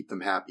got to keep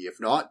them happy.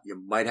 If not,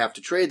 you might have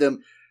to trade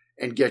them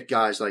and get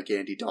guys like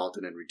Andy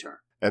Dalton in return.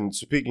 And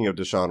speaking of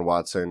Deshaun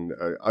Watson,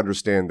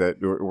 understand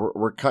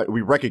that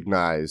we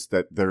recognize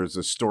that there's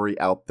a story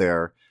out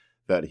there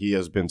that he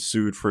has been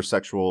sued for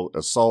sexual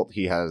assault.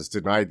 He has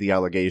denied the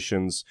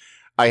allegations.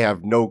 I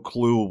have no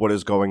clue what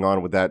is going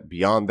on with that.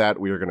 Beyond that,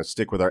 we are going to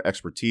stick with our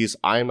expertise.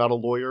 I am not a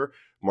lawyer.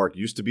 Mark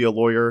used to be a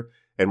lawyer,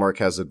 and Mark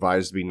has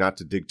advised me not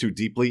to dig too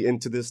deeply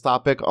into this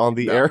topic on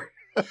the air.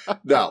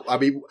 No, I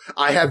mean,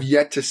 I have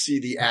yet to see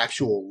the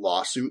actual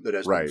lawsuit that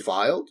has been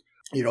filed.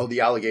 The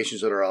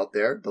allegations that are out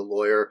there, the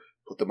lawyer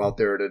put them out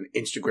there in an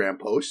Instagram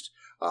post.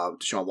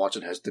 Deshaun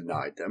Watson has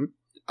denied them.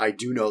 I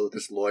do know that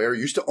this lawyer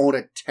used to own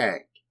a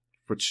tank.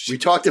 We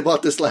talked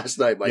about this last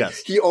night, Mike.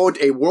 Yes. He owned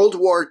a World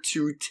War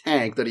II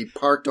tank that he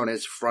parked on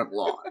his front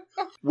lawn,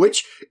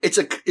 which it's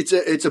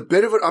a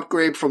bit of an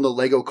upgrade from the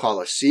Lego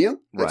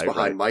Coliseum that's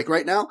behind Mike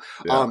right now.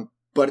 Yeah.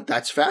 But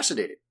that's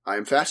fascinating. I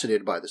am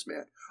fascinated by this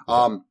man.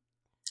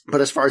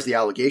 But as far as the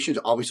allegations,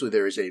 obviously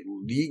there is a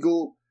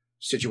legal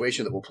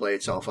situation that will play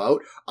itself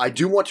out. I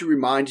do want to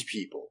remind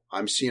people,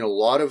 I'm seeing a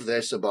lot of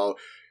this about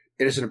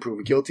innocent and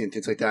proven guilty and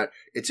things like that.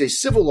 It's a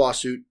civil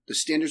lawsuit. The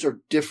standards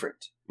are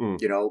different.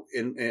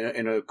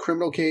 In a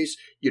criminal case,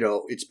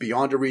 it's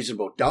beyond a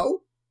reasonable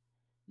doubt.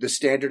 The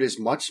standard is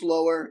much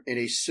lower in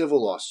a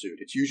civil lawsuit.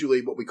 It's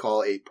usually what we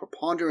call a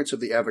preponderance of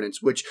the evidence,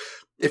 which,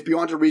 if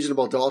beyond a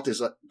reasonable doubt is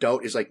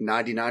like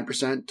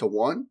 99% to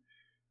 1,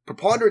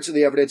 preponderance of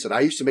the evidence, and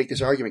I used to make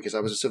this argument because I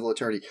was a civil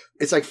attorney,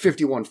 it's like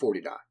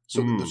 51-49.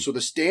 So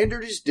the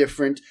standard is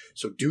different.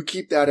 So do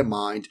keep that in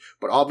mind.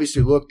 But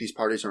obviously, look, these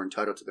parties are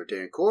entitled to their day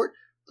in court.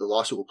 The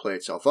lawsuit will play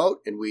itself out,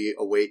 and we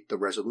await the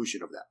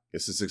resolution of that.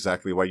 This is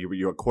exactly why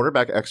you're a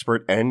quarterback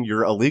expert and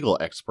you're a legal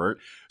expert,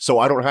 so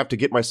I don't have to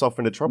get myself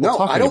into trouble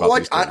talking about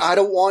these things. I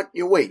don't want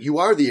you. Wait, you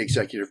are the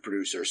executive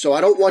producer, so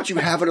I don't want you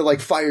having to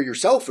fire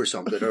yourself or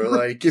something,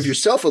 or give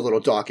yourself a little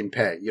dock and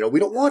pay. We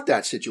don't want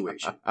that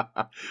situation.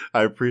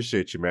 I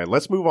appreciate you, man.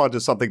 Let's move on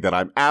to something that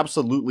I'm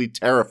absolutely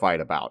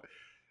terrified about.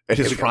 It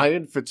is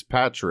Ryan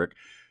Fitzpatrick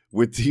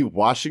with the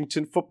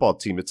Washington football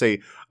team. It's a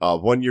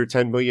 1-year,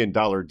 $10 million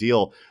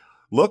deal.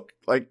 Look,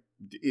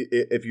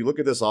 if you look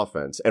at this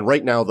offense, and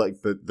right now,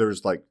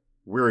 there's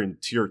we're in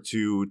tier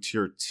 2,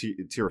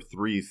 tier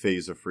 3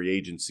 phase of free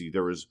agency.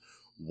 There is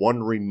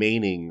one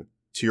remaining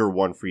tier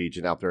 1 free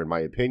agent out there, in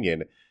my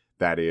opinion,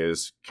 that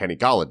is Kenny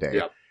Golladay.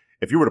 Yep.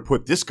 If you were to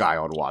put this guy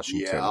on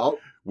Washington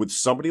with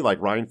somebody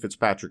like Ryan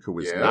Fitzpatrick, who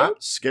is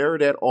not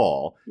scared at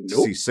all, to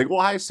see single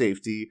high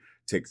safety,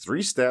 take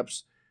 3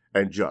 steps,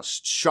 and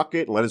just chuck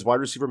it and let his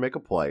wide receiver make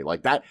a play.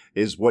 That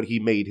is what he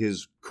made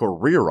his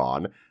career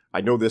on. I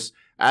know this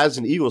as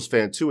an Eagles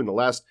fan, too. In the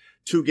last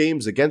 2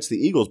 games against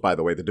the Eagles, by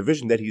the way, the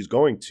division that he's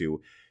going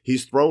to,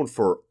 he's thrown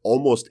for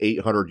almost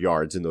 800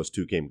 yards in those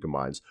 2 game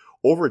combines,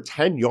 over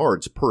 10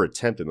 yards per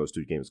attempt in those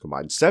 2 games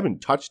combined, 7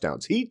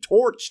 touchdowns. He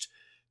torched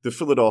the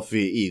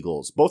Philadelphia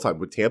Eagles, both times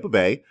with Tampa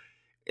Bay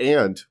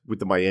and with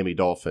the Miami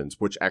Dolphins,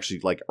 which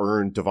actually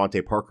earned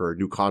Devontae Parker a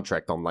new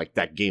contract on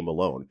that game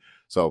alone.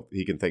 So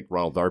he can thank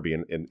Ronald Darby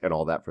and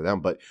all that for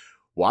them. But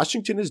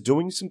Washington is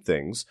doing some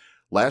things.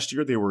 Last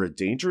year, they were a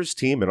dangerous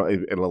team, and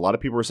a lot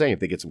of people were saying if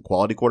they get some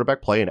quality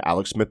quarterback play, and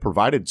Alex Smith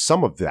provided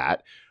some of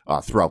that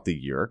throughout the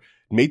year,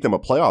 made them a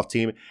playoff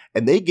team,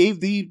 and they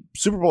gave the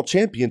Super Bowl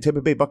champion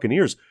Tampa Bay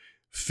Buccaneers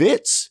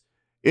fits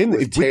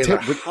with Taylor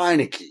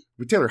Heineke.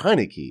 with Taylor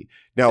Heineke.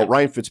 Now,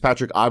 Ryan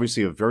Fitzpatrick,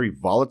 obviously a very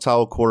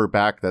volatile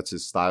quarterback. That's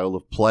his style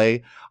of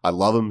play. I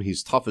love him.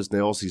 He's tough as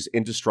nails. He's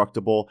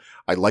indestructible.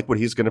 I like what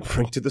he's going to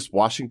bring to this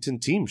Washington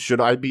team. Should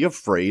I be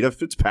afraid of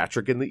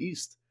Fitzpatrick in the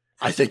East?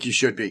 I think you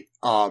should be.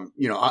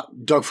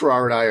 Doug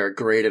Farrar and I are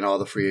great in all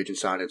the free agent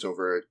signings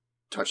over at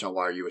Touchdown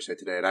Wire USA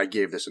Today, and I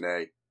gave this an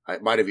A. I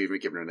might have even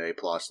given it an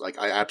A+. Like,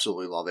 I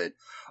absolutely love it.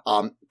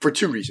 For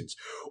two reasons.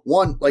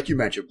 One, like you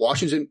mentioned,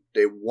 Washington,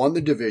 they won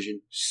the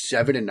division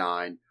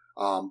 7-9.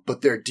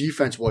 But their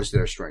defense was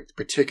their strength,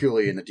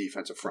 particularly in the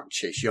defensive front.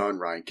 Chase Young,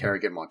 Ryan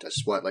Kerrigan, Montez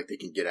Sweat, like they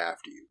can get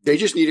after you. They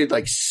just needed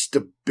like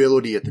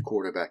stability at the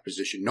quarterback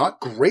position,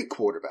 not great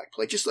quarterback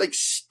play, just like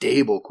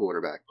stable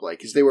quarterback play,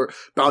 because they were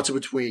bouncing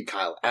between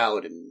Kyle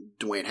Allen and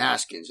Dwayne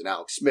Haskins and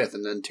Alex Smith,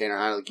 and then Tanner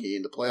Heineke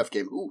in the playoff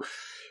game, who,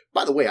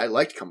 by the way, I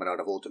liked coming out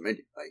of Old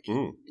Dominion,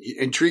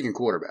 intriguing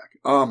quarterback.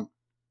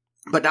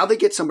 But now they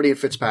get somebody in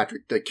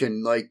Fitzpatrick that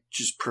can like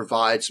just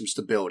provide some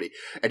stability.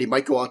 And he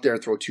might go out there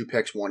and throw 2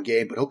 picks one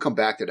game, but he'll come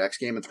back the next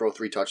game and throw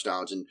 3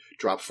 touchdowns and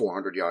drop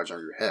 400 yards on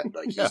your head.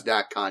 Like he's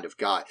that kind of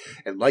guy.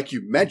 And like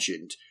you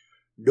mentioned,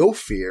 no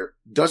fear,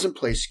 doesn't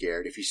play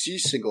scared. If he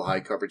sees single high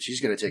coverage, he's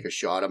going to take a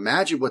shot.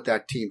 Imagine what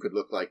that team could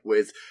look like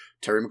with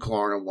Terry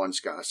McLaurin on one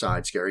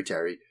side, Scary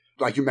Terry.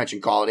 Like you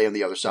mentioned, Galladay on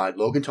the other side,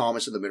 Logan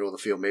Thomas in the middle of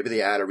the field. Maybe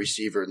they add a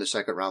receiver in the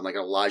second round, like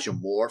Elijah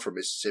Moore from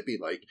Mississippi.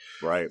 Like,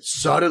 right.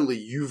 Suddenly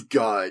you've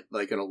got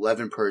like an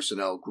 11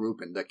 personnel group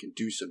and that can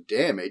do some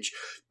damage,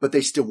 but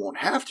they still won't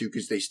have to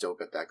because they still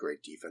got that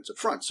great defensive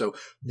front. So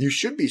you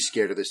should be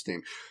scared of this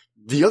team.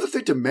 The other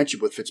thing to mention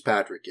with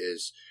Fitzpatrick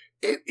is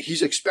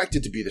he's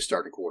expected to be the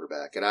starting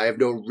quarterback, and I have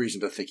no reason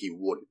to think he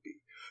wouldn't be.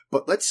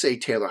 But let's say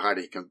Taylor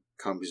Heineke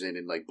comes in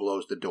and like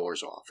blows the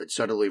doors off, and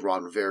suddenly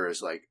Ron Rivera is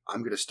like,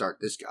 I'm going to start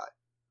this guy.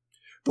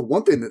 The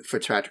one thing that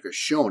Fitzpatrick has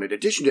shown, in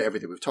addition to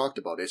everything we've talked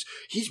about, is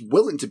he's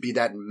willing to be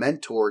that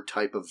mentor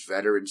type of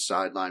veteran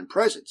sideline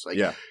presence. Like,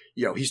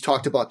 he's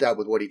talked about that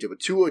with what he did with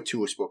Tua.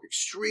 Tua spoke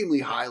extremely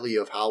highly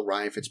of how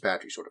Ryan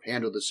Fitzpatrick sort of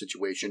handled the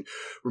situation.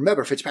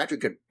 Remember,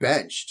 Fitzpatrick got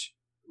benched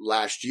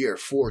last year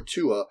for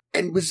Tua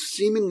and was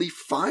seemingly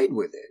fine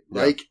with it.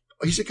 Yeah. Like,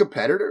 he's a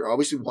competitor,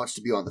 obviously wants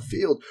to be on the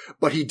field,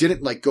 but he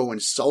didn't like go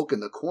and sulk in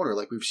the corner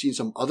like we've seen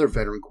some other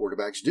veteran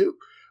quarterbacks do.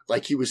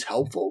 Like he was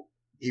helpful.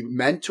 He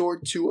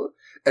mentored Tua,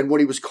 and when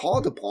he was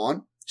called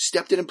upon,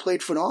 stepped in and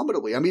played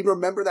phenomenally. I mean,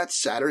 remember that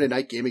Saturday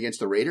night game against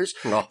the Raiders?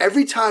 No.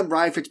 Every time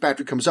Ryan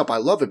Fitzpatrick comes up, I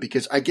love it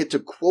because I get to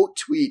quote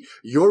tweet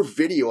your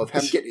video of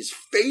him getting his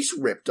face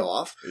ripped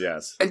off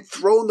and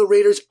throwing the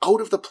Raiders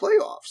out of the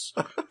playoffs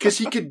because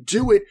he could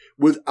do it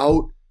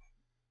without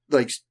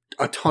like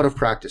a ton of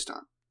practice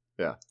time.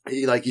 Yeah.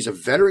 He's a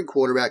veteran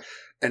quarterback,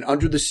 and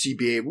under the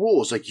CBA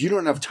rules, like you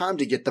don't have time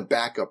to get the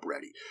backup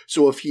ready.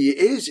 So if he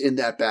is in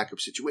that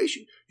backup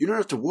situation, you don't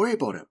have to worry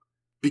about him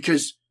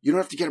because you don't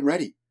have to get him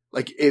ready.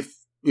 Like if,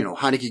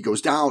 Heineke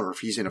goes down or if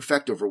he's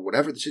ineffective or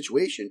whatever the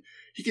situation,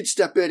 he could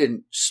step in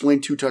and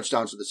sling 2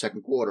 touchdowns in the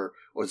second quarter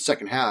or the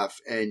second half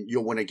and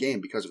you'll win a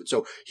game because of it.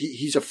 So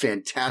he's a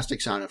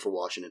fantastic signing for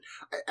Washington.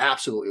 I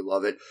absolutely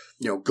love it.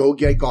 Go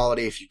get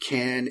Galladay if you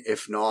can.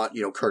 If not,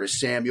 Curtis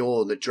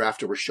Samuel and the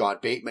draft of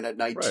Rashad Bateman at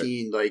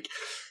 19. Right. Like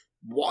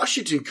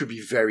Washington could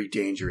be very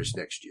dangerous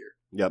next year.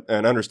 Yep,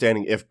 and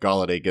understanding if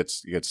Galladay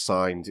gets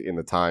signed in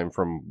the time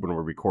from when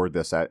we record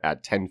this at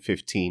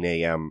 10:15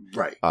 a.m.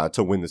 Right.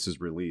 To when this is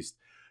released,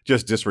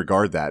 just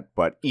disregard that.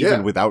 But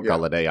even without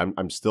Galladay,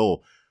 I'm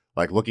still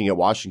like looking at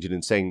Washington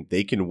and saying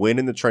they can win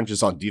in the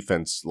trenches on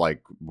defense,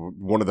 like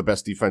one of the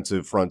best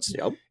defensive fronts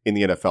in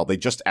the NFL. They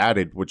just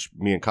added, which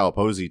me and Kyle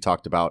Posey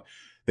talked about.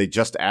 They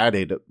just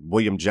added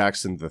William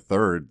Jackson III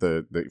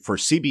for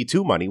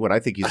CB2 money when I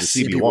think he's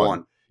a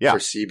CB1. For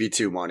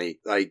CB2 money.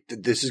 Like,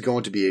 this is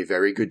going to be a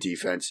very good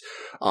defense.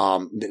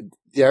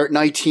 They're at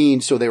 19,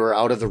 so they were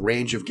out of the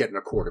range of getting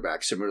a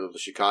quarterback, similar to the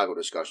Chicago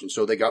discussion.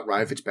 So they got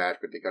Ryan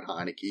Fitzpatrick, they got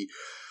Heineke.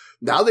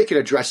 Now they can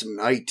address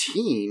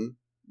 19,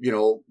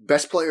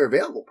 best player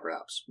available,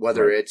 perhaps.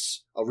 Whether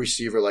it's a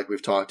receiver like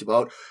we've talked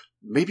about,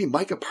 maybe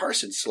Micah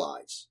Parsons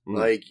slides.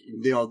 Like,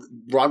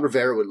 Ron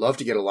Rivera would love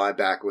to get a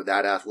linebacker with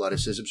that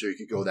athleticism, so you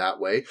could go that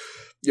way.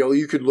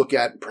 You could look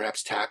at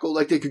perhaps tackle.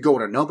 Like, they could go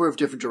in a number of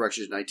different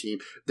directions in 19.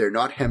 They're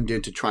not hemmed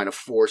into trying to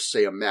force,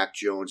 say, a Mac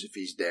Jones if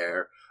he's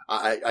there.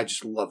 I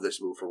just love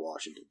this move for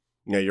Washington.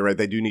 Yeah, you're right.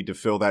 They do need to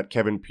fill that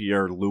Kevin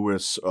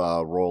Pierre-Louis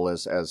role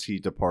as he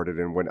departed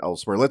and went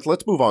elsewhere.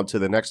 Let's move on to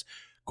the next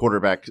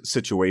quarterback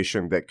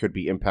situation that could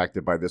be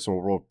impacted by this, and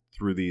we'll roll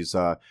through these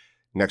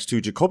next two.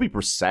 Jacoby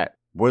Brissett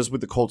was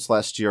with the Colts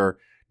last year,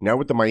 now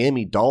with the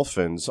Miami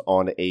Dolphins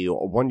on a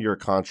 1-year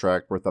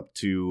contract worth up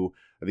to,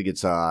 I think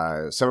it's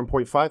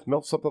 7.5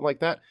 mil, something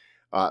like that.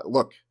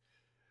 Look,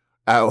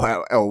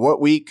 what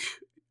week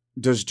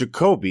does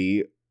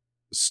Jacoby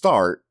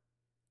start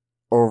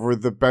over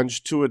the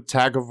bench to a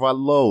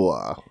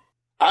Tagovailoa?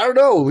 I don't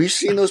know. We've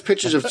seen those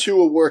pictures of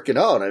Tua working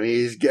out. I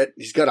mean,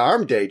 he's got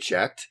arm day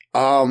checked.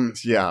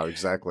 Yeah,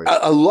 exactly.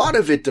 A lot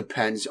of it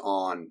depends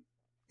on,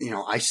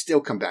 I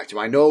still come back to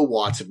him. I know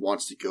Watson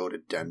wants to go to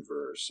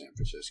Denver or San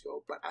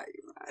Francisco, but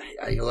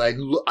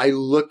I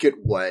look at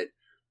what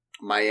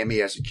Miami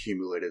has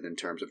accumulated in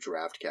terms of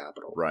draft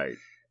capital. Right.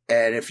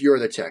 And if you're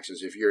the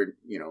Texans, if you're,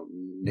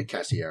 Nick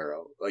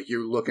Cassiero, like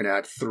you're looking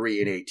at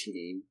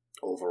 3-18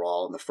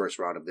 overall in the first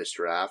round of this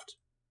draft,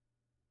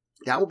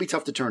 that will be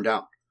tough to turn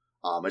down.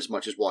 As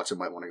much as Watson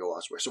might want to go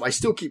elsewhere. So I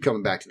still keep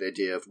coming back to the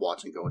idea of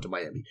Watson going to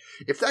Miami.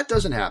 If that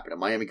doesn't happen, and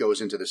Miami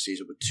goes into the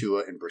season with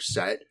Tua and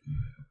Brissett,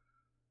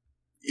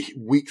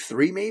 week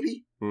 3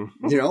 maybe,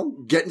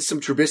 getting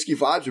some Trubisky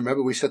vibes.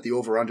 Remember we set the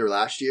over-under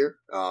last year,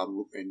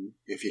 and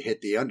if you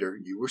hit the under,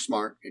 you were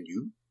smart and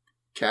you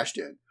cashed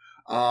in.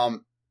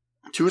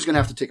 Tua's going to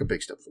have to take a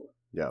big step forward.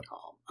 Yeah.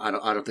 I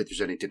don't think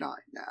there's any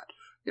denying that.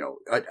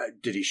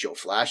 Did he show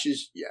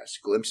flashes? Yes.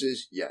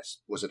 Glimpses? Yes.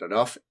 Was it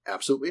enough?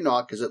 Absolutely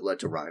not, because it led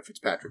to Ryan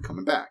Fitzpatrick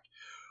coming back.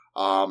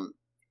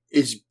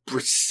 Is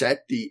Brissett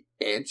the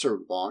answer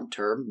long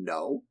term?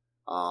 No.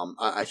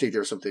 I think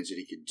there are some things that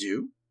he could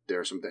do. There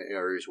are some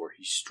areas where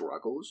he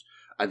struggles.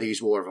 I think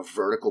he's more of a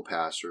vertical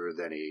passer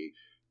than a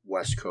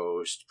West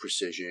Coast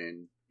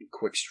precision,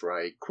 quick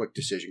strike, quick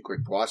decision,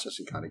 quick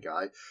processing kind of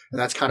guy. And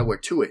that's kind of where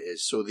Tua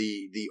is. So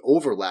the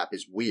overlap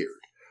is weird.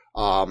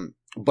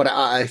 But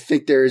I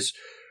think there's,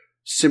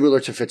 similar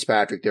to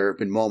Fitzpatrick, there have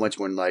been moments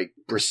when like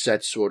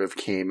Brissett sort of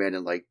came in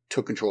and like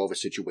took control of a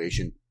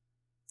situation.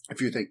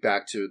 If you think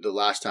back to the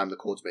last time the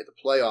Colts made the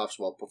playoffs,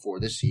 well, before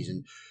this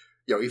season,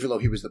 even though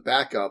he was the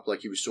backup,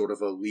 like he was sort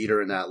of a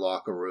leader in that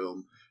locker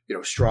room,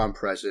 strong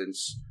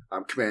presence,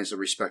 commands the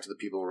respect of the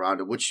people around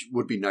him, which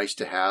would be nice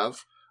to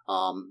have.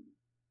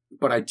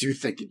 But I do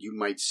think that you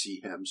might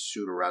see him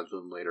sooner rather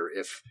than later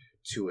if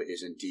Tua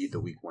is indeed the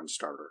week 1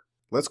 starter.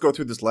 Let's go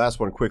through this last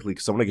one quickly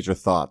because I want to get your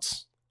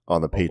thoughts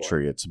on the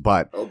Patriots.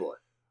 But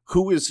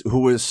who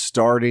is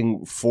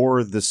starting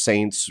for the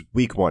Saints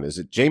week 1? Is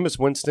it Jameis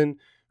Winston,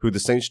 who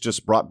the Saints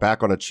just brought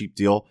back on a cheap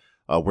deal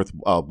worth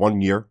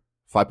 1 year,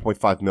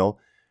 $5.5 million?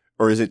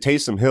 Or is it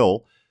Taysom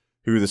Hill,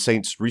 who the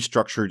Saints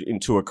restructured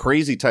into a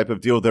crazy type of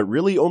deal that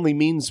really only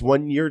means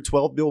 1 year,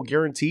 $12 million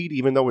guaranteed,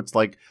 even though it's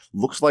like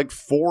looks like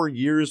 4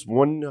 years,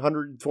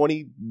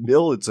 $120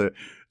 million. It's a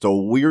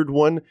weird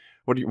one.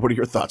 What are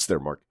your thoughts there,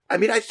 Mark? I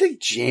mean, I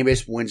think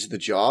Jameis wins the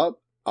job.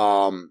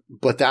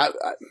 But that,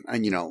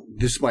 and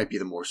this might be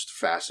the most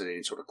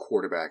fascinating sort of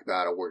quarterback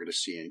battle we're going to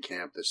see in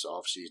camp this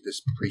offseason,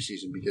 this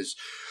preseason, because,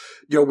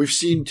 we've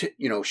seen,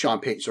 Sean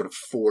Payton sort of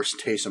force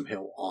Taysom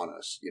Hill on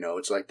us.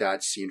 It's like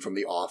that scene from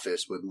The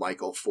Office with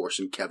Michael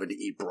forcing Kevin to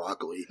eat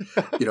broccoli,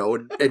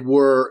 and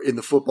we're in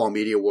the football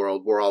media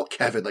world. We're all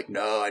Kevin, like,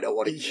 no, I don't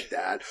want to eat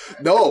that.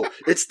 No,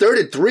 it's 3rd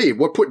and 3.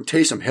 We're putting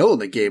Taysom Hill in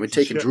the game and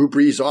taking Drew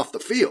Brees off the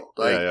field.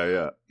 Like,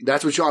 yeah.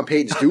 That's what Sean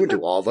Payton's doing to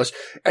all of us.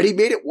 And he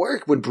made it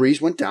work when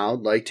Brees went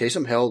down. Like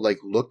Taysom Hill,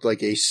 looked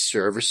like a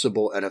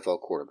serviceable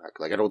NFL quarterback.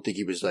 Like I don't think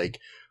he was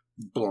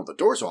blowing the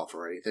doors off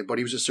or anything, but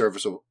he was a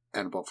serviceable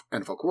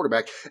NFL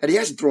quarterback. And he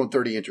hasn't thrown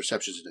 30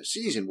 interceptions in a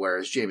season,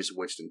 whereas Jameis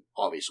Winston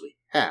obviously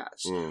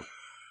has.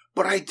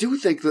 But I do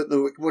think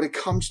that when it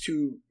comes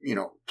to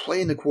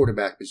playing the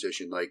quarterback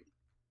position, like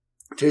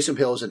Taysom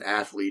Hill is an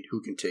athlete who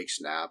can take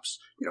snaps.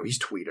 He's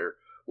tweeter.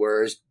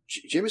 Whereas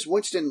Jameis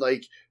Winston,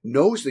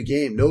 knows the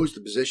game, knows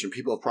the position.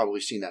 People have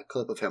probably seen that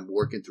clip of him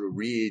working through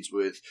reads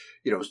with,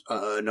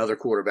 another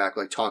quarterback,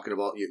 talking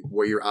about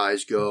where your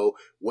eyes go,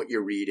 what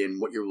you're reading,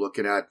 what you're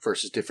looking at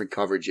versus different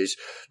coverages.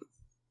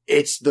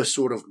 It's the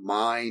sort of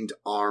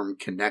mind-arm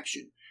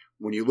connection.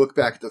 When you look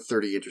back at the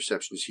 30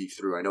 interceptions he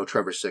threw, I know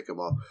Trevor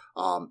Sycamore,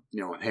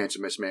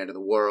 handsomest man in the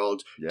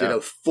world, did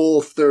a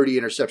full 30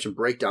 interception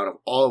breakdown of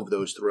all of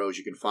those throws.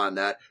 You can find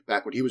that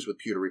back when he was with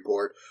Pewter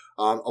Report.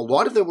 A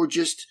lot of them were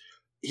just,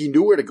 he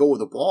knew where to go with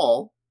the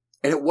ball,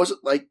 and it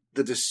wasn't like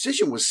the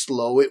decision was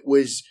slow. It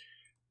was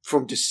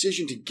from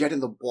decision to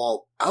getting the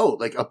ball out,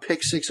 like a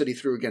pick 6 that he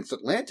threw against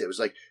Atlanta. It was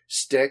like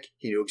stick.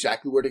 He knew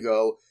exactly where to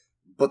go,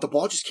 but the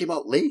ball just came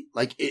out late.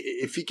 Like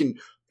if he can,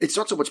 it's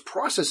not so much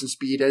processing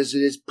speed as it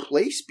is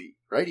play speed,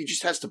 right? He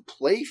just has to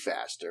play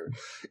faster.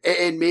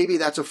 And maybe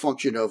that's a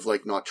function of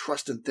not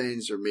trusting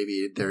things, or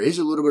maybe there is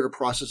a little bit of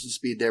processing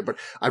speed there, but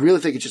I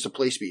really think it's just a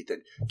play speed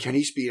thing. Can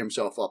he speed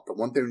himself up? The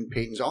one thing in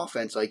Peyton's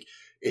offense,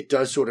 it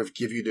does sort of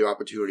give you the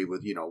opportunity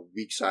with,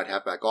 weak side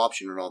halfback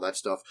option and all that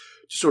stuff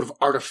to sort of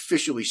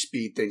artificially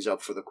speed things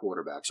up for the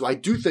quarterback. So I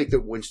do think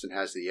that Winston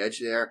has the edge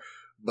there,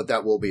 but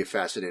that will be a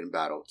fascinating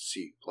battle to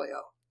see play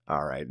out.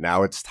 All right.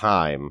 Now it's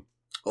time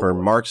for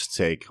Mark's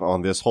take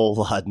on this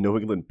whole New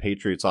England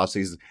Patriots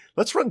offseason.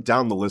 Let's run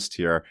down the list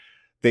here.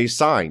 They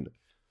signed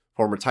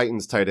former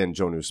Titans tight end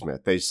Jonnu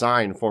Smith. They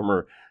signed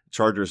former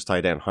Chargers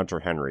tight end Hunter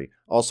Henry.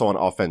 Also on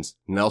offense,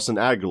 Nelson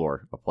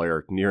Aguilar, a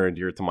player near and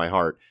dear to my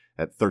heart,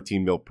 at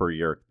 $13 million per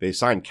year. They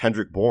signed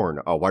Kendrick Bourne,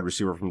 a wide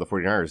receiver from the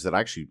 49ers that I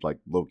actually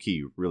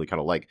low-key really kind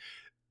of like.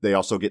 They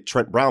also get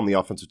Trent Brown, the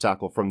offensive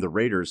tackle from the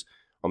Raiders.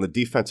 On the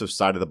defensive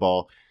side of the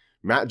ball,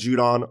 Matt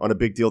Judon on a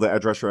big deal, the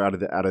edge rusher out of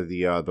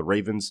the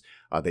Ravens.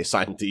 They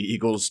signed the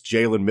Eagles,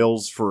 Jalen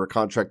Mills, for a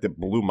contract that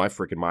blew my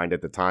freaking mind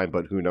at the time,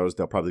 but who knows?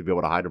 They'll probably be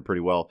able to hide him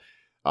pretty well.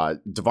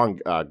 Devon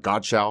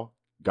Godchaux,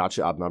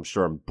 I'm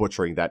sure I'm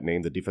butchering that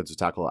name, the defensive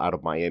tackle out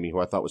of Miami, who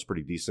I thought was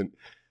pretty decent.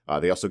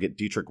 They also get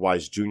Dietrich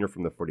Wise Jr.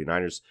 from the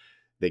 49ers.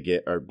 They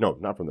get, or no,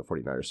 not from the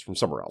 49ers, from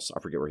somewhere else.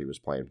 I forget where he was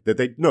playing.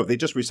 They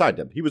just re-signed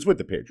him. He was with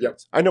the Patriots. Yep.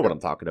 I know what I'm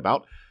talking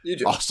about. You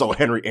do. Also,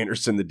 Henry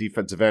Anderson, the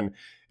defensive end.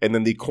 And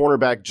then the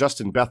cornerback,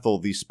 Justin Bethel,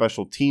 the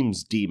special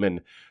teams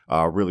demon,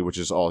 really, which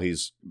is all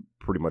he's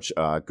pretty much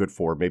good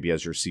for, maybe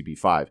as your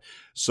CB5.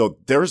 So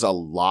there's a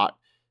lot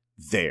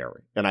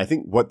there. And I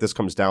think what this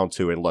comes down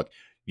to, and look,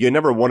 you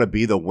never want to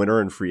be the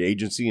winner in free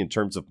agency in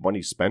terms of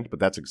money spent, but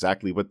that's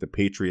exactly what the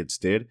Patriots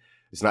did.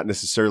 It's not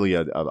necessarily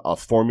a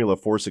formula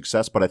for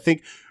success, but I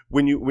think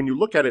when you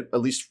look at it,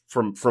 at least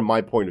from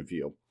my point of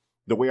view,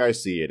 the way I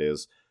see it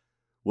is,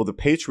 well, the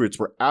Patriots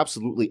were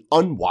absolutely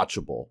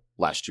unwatchable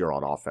last year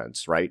on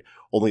offense, right?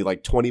 Only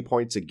like 20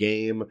 points a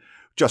game,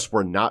 just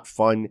were not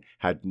fun,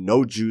 had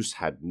no juice,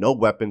 had no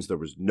weapons. There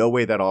was no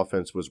way that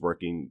offense was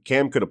working.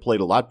 Cam could have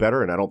played a lot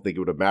better, and I don't think it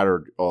would have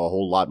mattered a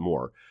whole lot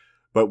more.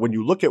 But when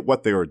you look at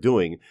what they are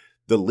doing,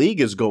 the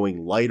league is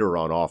going lighter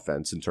on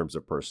offense in terms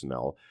of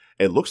personnel.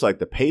 It looks like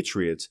the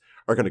Patriots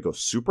are going to go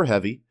super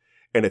heavy.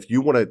 And if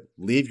you want to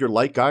leave your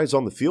light guys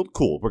on the field,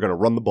 cool, we're going to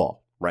run the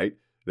ball, right?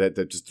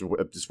 That's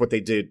just what they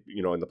did,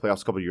 in the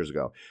playoffs a couple of years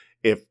ago.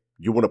 If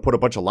you want to put a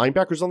bunch of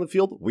linebackers on the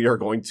field, we are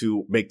going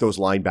to make those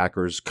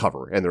linebackers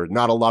cover. And there are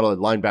not a lot of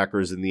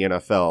linebackers in the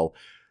NFL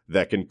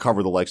that can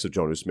cover the likes of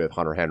Jonnu Smith,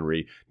 Hunter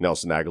Henry,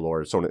 Nelson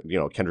Aguilar, so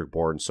on, Kendrick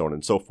Bourne, so on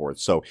and so forth.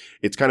 So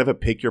it's kind of a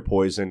pick your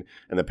poison,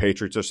 and the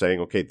Patriots are saying,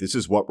 okay, this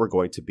is what we're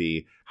going to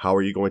be. How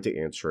are you going to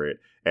answer it?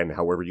 And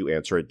however you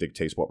answer it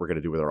dictates what we're going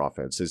to do with our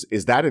offense.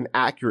 Is that an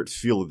accurate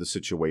feel of the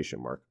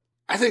situation, Mark?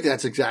 I think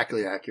that's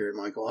exactly accurate,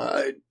 Michael.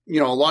 A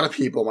lot of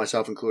people,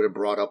 myself included,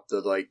 brought up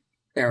the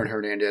Aaron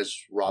Hernandez,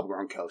 Rob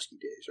Gronkowski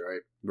days,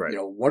 right? Right.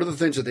 One of the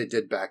things that they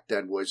did back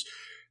then was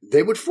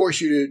they would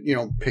force you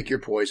to, pick your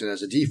poison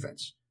as a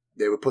defense.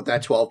 They would put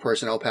that 12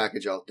 personnel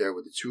package out there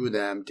with the two of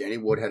them, Danny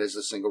Woodhead as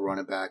the single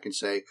running back, and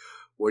say,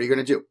 what are you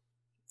going to do?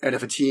 And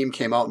if a team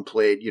came out and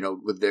played,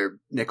 with their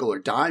nickel or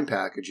dime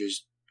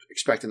packages,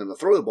 expecting them to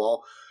throw the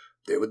ball,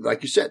 they would,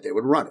 like you said, they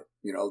would run it.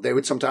 They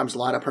would sometimes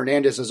line up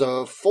Hernandez as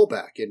a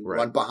fullback and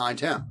run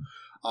behind him.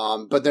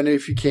 But then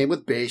if you came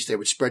with base, they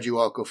would spread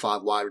you out, go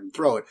 5 wide and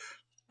throw it.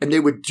 And they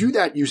would do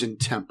that using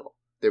tempo.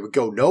 They would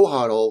go no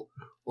huddle,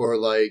 or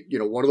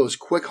one of those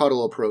quick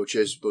huddle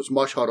approaches, those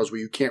mush huddles where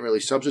you can't really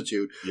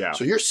substitute. Yeah.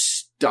 So you're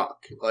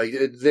stuck.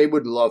 They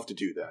would love to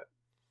do that.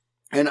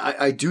 And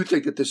I do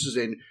think that this is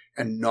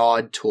a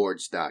nod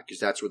towards that, because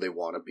that's where they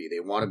want to be. They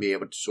want to be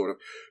able to sort of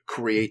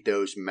create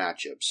those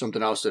matchups.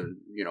 Something else that,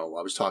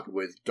 I was talking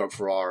with Doug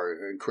Farrar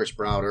and Chris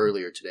Brown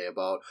earlier today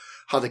about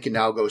how they can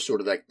now go sort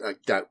of like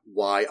that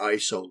Y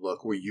ISO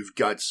look where you've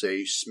got,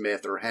 say,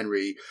 Smith or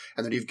Henry,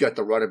 and then you've got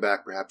the running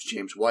back, perhaps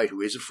James White,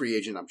 who is a free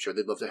agent. I'm sure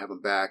they'd love to have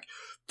him back,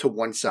 to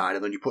one side,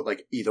 and then you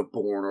put either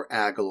Bourne or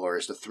Aguilar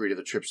as the 3 to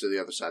the trips to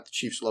the other side. The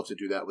Chiefs love to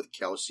do that with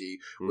Kelsey,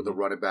 with the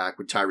running back,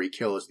 with Tyreek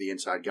Hill as the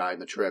inside guy in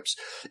the trips,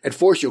 and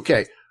force you,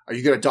 okay, are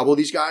you going to double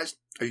these guys?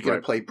 Are you going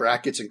to play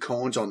brackets and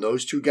cones on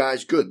those two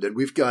guys? Good. Then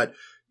we've got,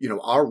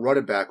 our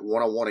running back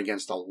one-on-one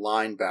against a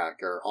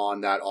linebacker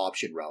on that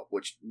option route,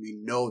 which we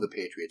know the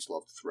Patriots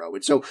love to throw.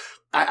 And so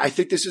I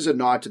think this is a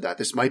nod to that.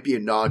 This might be a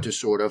nod to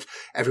sort of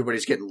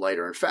everybody's getting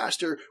lighter and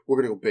faster.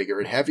 We're going to go bigger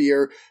and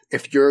heavier.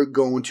 If you're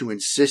going to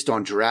insist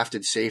on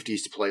drafted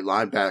safeties to play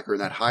linebacker in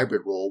that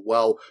hybrid role,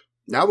 well,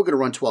 now we're going to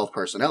run 12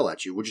 personnel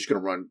at you. We're just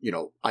going to run,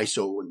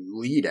 ISO and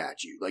lead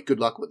at you.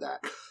 Good luck with that.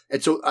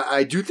 And so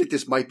I do think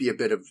this might be a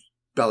bit of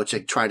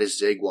Belichick trying to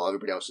zig while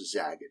everybody else is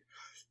zagging.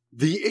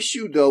 The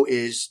issue, though,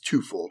 is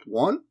twofold.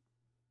 One,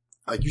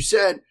 like you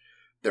said,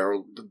 there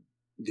are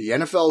the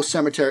NFL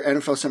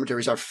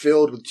cemeteries are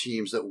filled with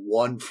teams that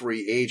won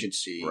free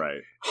agency,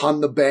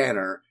 hung the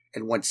banner,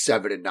 and went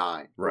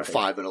 7-9 or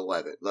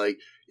 5-11.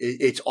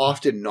 It's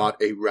often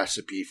not a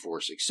recipe for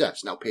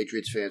success. Now,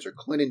 Patriots fans are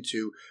clinging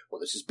to,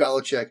 well, this is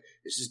Belichick.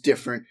 This is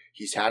different.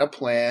 He's had a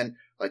plan.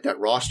 That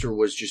roster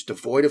was just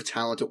devoid of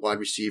talent at wide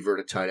receiver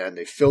and at tight end.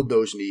 They filled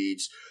those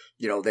needs.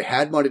 They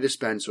had money to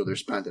spend, so they're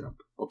spending them.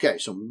 Okay,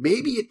 so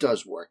maybe it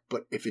does work.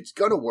 But if it's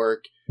going to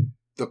work,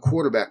 the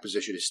quarterback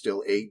position is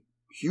still a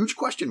huge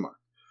question mark.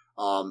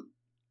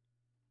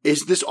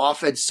 Is this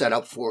offense set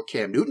up for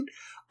Cam Newton?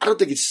 I don't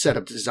think it's set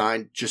up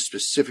designed just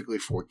specifically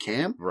for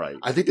Cam. Right.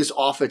 I think this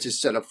offense is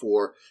set up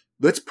for,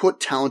 let's put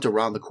talent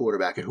around the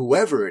quarterback, and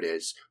whoever it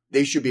is,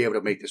 they should be able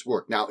to make this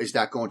work. Now, is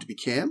that going to be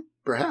Cam?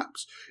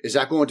 Perhaps. Is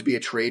that going to be a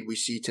trade we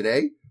see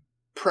today?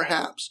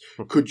 Perhaps.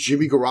 Could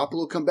Jimmy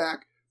Garoppolo come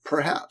back?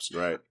 Perhaps.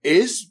 Right.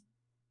 Is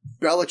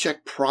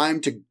Belichick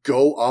primed to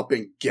go up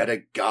and get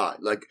a guy?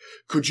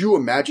 Could you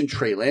imagine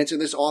Trey Lance in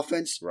this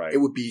offense? Right. It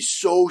would be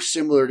so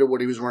similar to what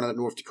he was running at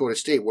North Dakota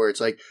State, where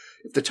it's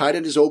if the tight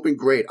end is open,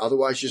 great.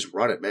 Otherwise, just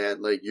run it,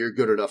 man. You're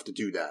good enough to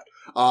do that.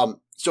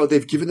 So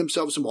they've given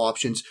themselves some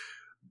options.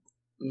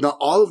 Not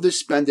all of this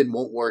spending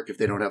won't work if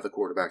they don't have the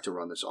quarterback to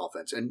run this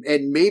offense.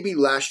 And maybe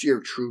last year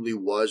truly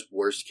was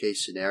worst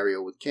case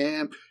scenario with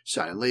Cam,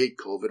 signing late,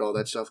 COVID, all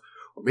that stuff.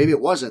 Or maybe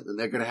it wasn't, and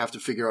they're going to have to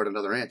figure out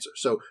another answer.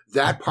 So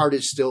that part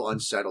is still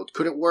unsettled.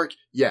 Could it work?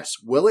 Yes.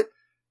 Will it?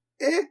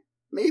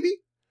 Maybe.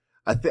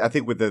 I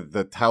think with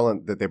the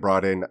talent that they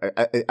brought in,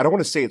 I don't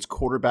want to say it's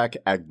quarterback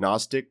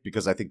agnostic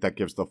because I think that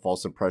gives the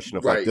false impression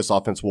of like this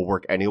offense will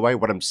work anyway.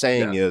 What I'm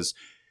saying is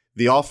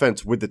the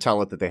offense with the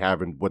talent that they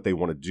have and what they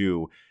want to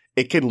do,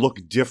 it can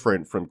look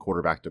different from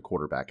quarterback to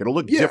quarterback. It'll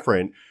look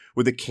different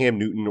with a Cam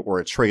Newton or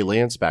a Trey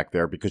Lance back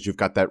there because you've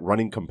got that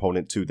running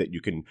component too that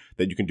you can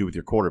do with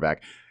your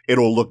quarterback.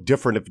 It'll look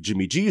different if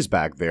Jimmy G is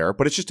back there,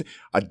 but it's just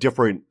a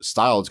different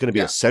style. It's going to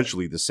be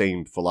essentially the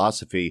same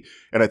philosophy,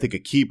 and I think a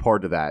key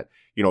part of that,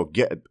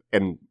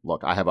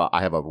 look, I have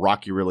a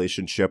rocky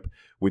relationship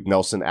with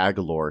Nelson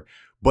Aguilar,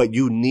 but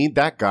you need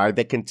that guy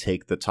that can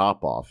take the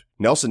top off.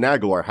 Nelson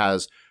Aguilar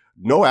has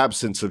no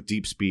absence of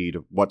deep speed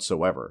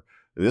whatsoever.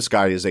 This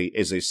guy is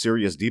a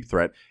serious deep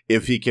threat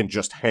if he can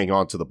just hang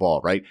on to the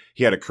ball, right?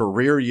 He had a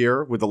career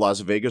year with the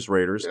Las Vegas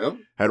Raiders,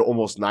 had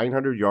almost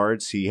 900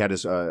 yards. He had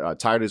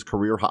tied his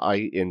career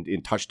high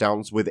in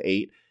touchdowns with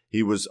 8.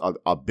 He was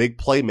a big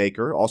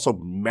playmaker, also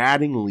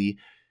maddeningly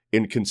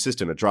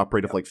inconsistent, a drop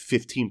rate of like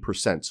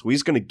 15%. So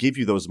he's going to give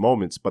you those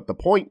moments. But the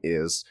point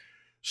is,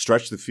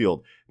 stretch the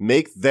field.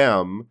 Make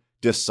them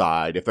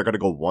decide if they're going to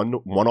go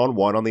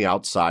one-on-one on the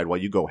outside while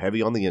you go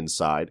heavy on the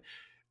inside.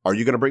 Are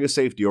you going to bring a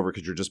safety over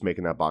because you're just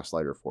making that box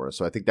lighter for us?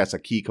 So I think that's a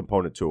key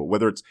component to it.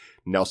 Whether it's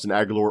Nelson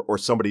Aguilar or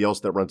somebody else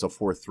that runs a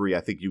 4-3, I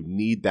think you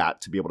need that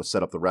to be able to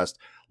set up the rest.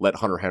 Let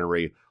Hunter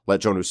Henry,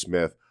 let Jonnu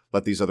Smith,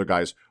 let these other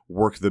guys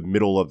work the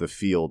middle of the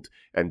field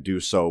and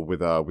do so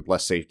with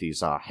less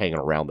safeties hanging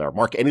around there.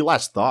 Mark, any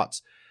last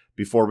thoughts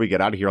before we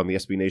get out of here on the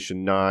SB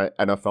Nation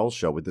NFL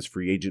show with this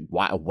free agent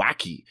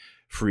wacky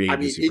free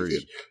agency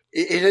period?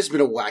 It has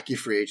been a wacky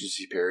free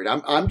agency period.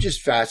 I'm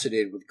just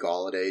fascinated with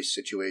Galladay's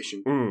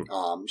situation.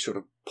 Sort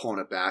of pulling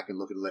it back and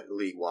looking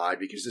league wide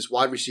because this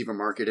wide receiver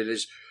market, it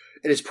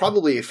is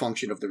probably a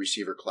function of the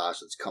receiver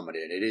class that's coming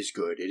in. It is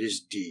good. It is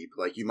deep.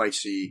 Like you might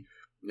see,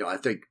 I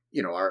think,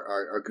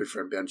 our good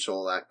friend Ben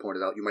Solak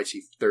pointed out, you might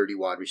see 30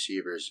 wide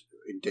receivers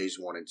in days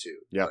 1 and 2.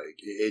 Yeah. Like,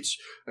 it's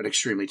an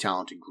extremely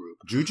talented group.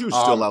 Juju's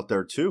still out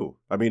there too.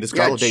 I mean, it's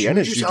Galladay and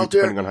it's Juju,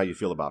 depending on how you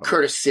feel about him.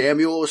 Curtis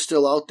Samuel is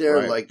still out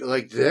there. Right.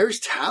 Like there's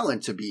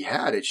talent to be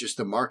had. It's just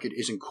the market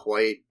isn't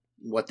quite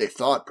what they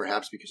thought,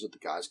 perhaps because of the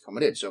guys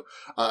coming in. So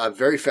I'm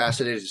very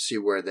fascinated to see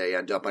where they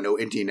end up. I know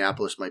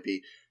Indianapolis might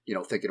be,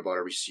 thinking about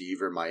a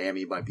receiver.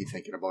 Miami might be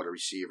thinking about a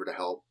receiver to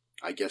help.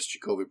 I guess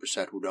Jacoby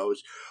Brissett, who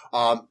knows?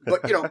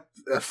 But,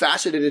 a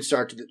fascinated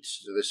start to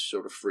this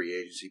sort of free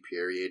agency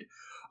period.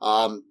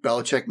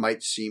 Belichick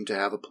might seem to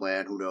have a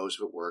plan. Who knows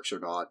if it works or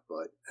not?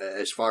 But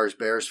as far as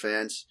Bears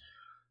fans,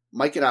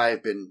 Mike and I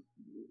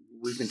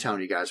we've been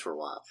telling you guys for a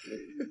while.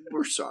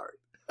 We're sorry.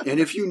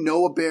 And if you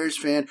know a Bears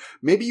fan,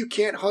 maybe you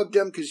can't hug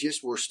them because, yes,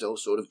 we're still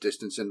sort of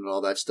distancing and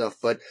all that stuff.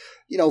 But,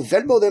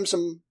 Venmo them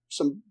some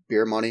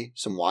beer money,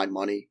 some wine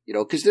money,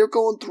 because they're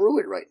going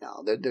through it right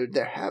now.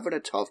 They're having a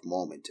tough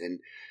moment. And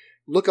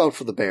look out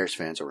for the Bears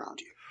fans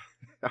around you.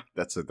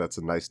 That's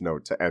a nice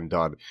note to end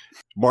on.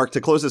 Mark,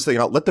 to close this thing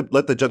out, let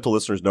the gentle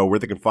listeners know where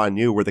they can find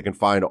you, where they can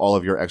find all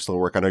of your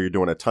excellent work. I know you're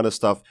doing a ton of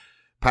stuff.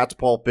 Pat's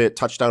Pulpit,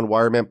 Touchdown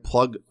Wireman,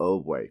 plug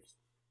away.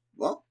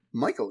 Well,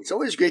 Michael, it's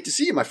always great to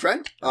see you, my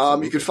friend.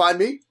 You can find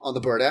me on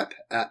the Bird app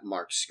at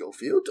Mark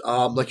Schofield.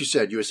 Like you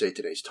said, USA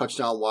Today's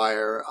Touchdown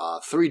Wire,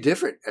 3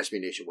 different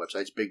SB Nation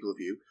websites, Big Blue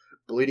View,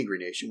 Bleeding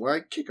Green Nation, where I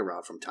kick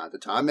around from time to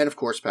time, and of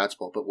course Pat's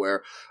Pulpit,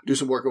 where I do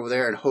some work over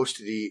there and host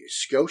the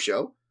SCO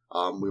Show.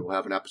 We will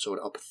have an episode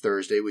up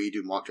Thursday. We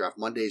do mock draft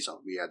Mondays.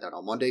 We had that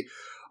on Monday.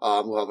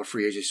 We'll have a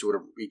free agency sort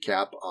of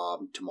recap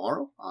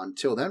tomorrow.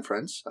 Until then,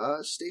 friends,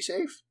 stay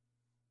safe.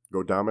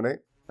 Go dominate.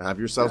 Have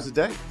yourselves a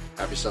day.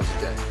 Have yourselves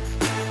a day.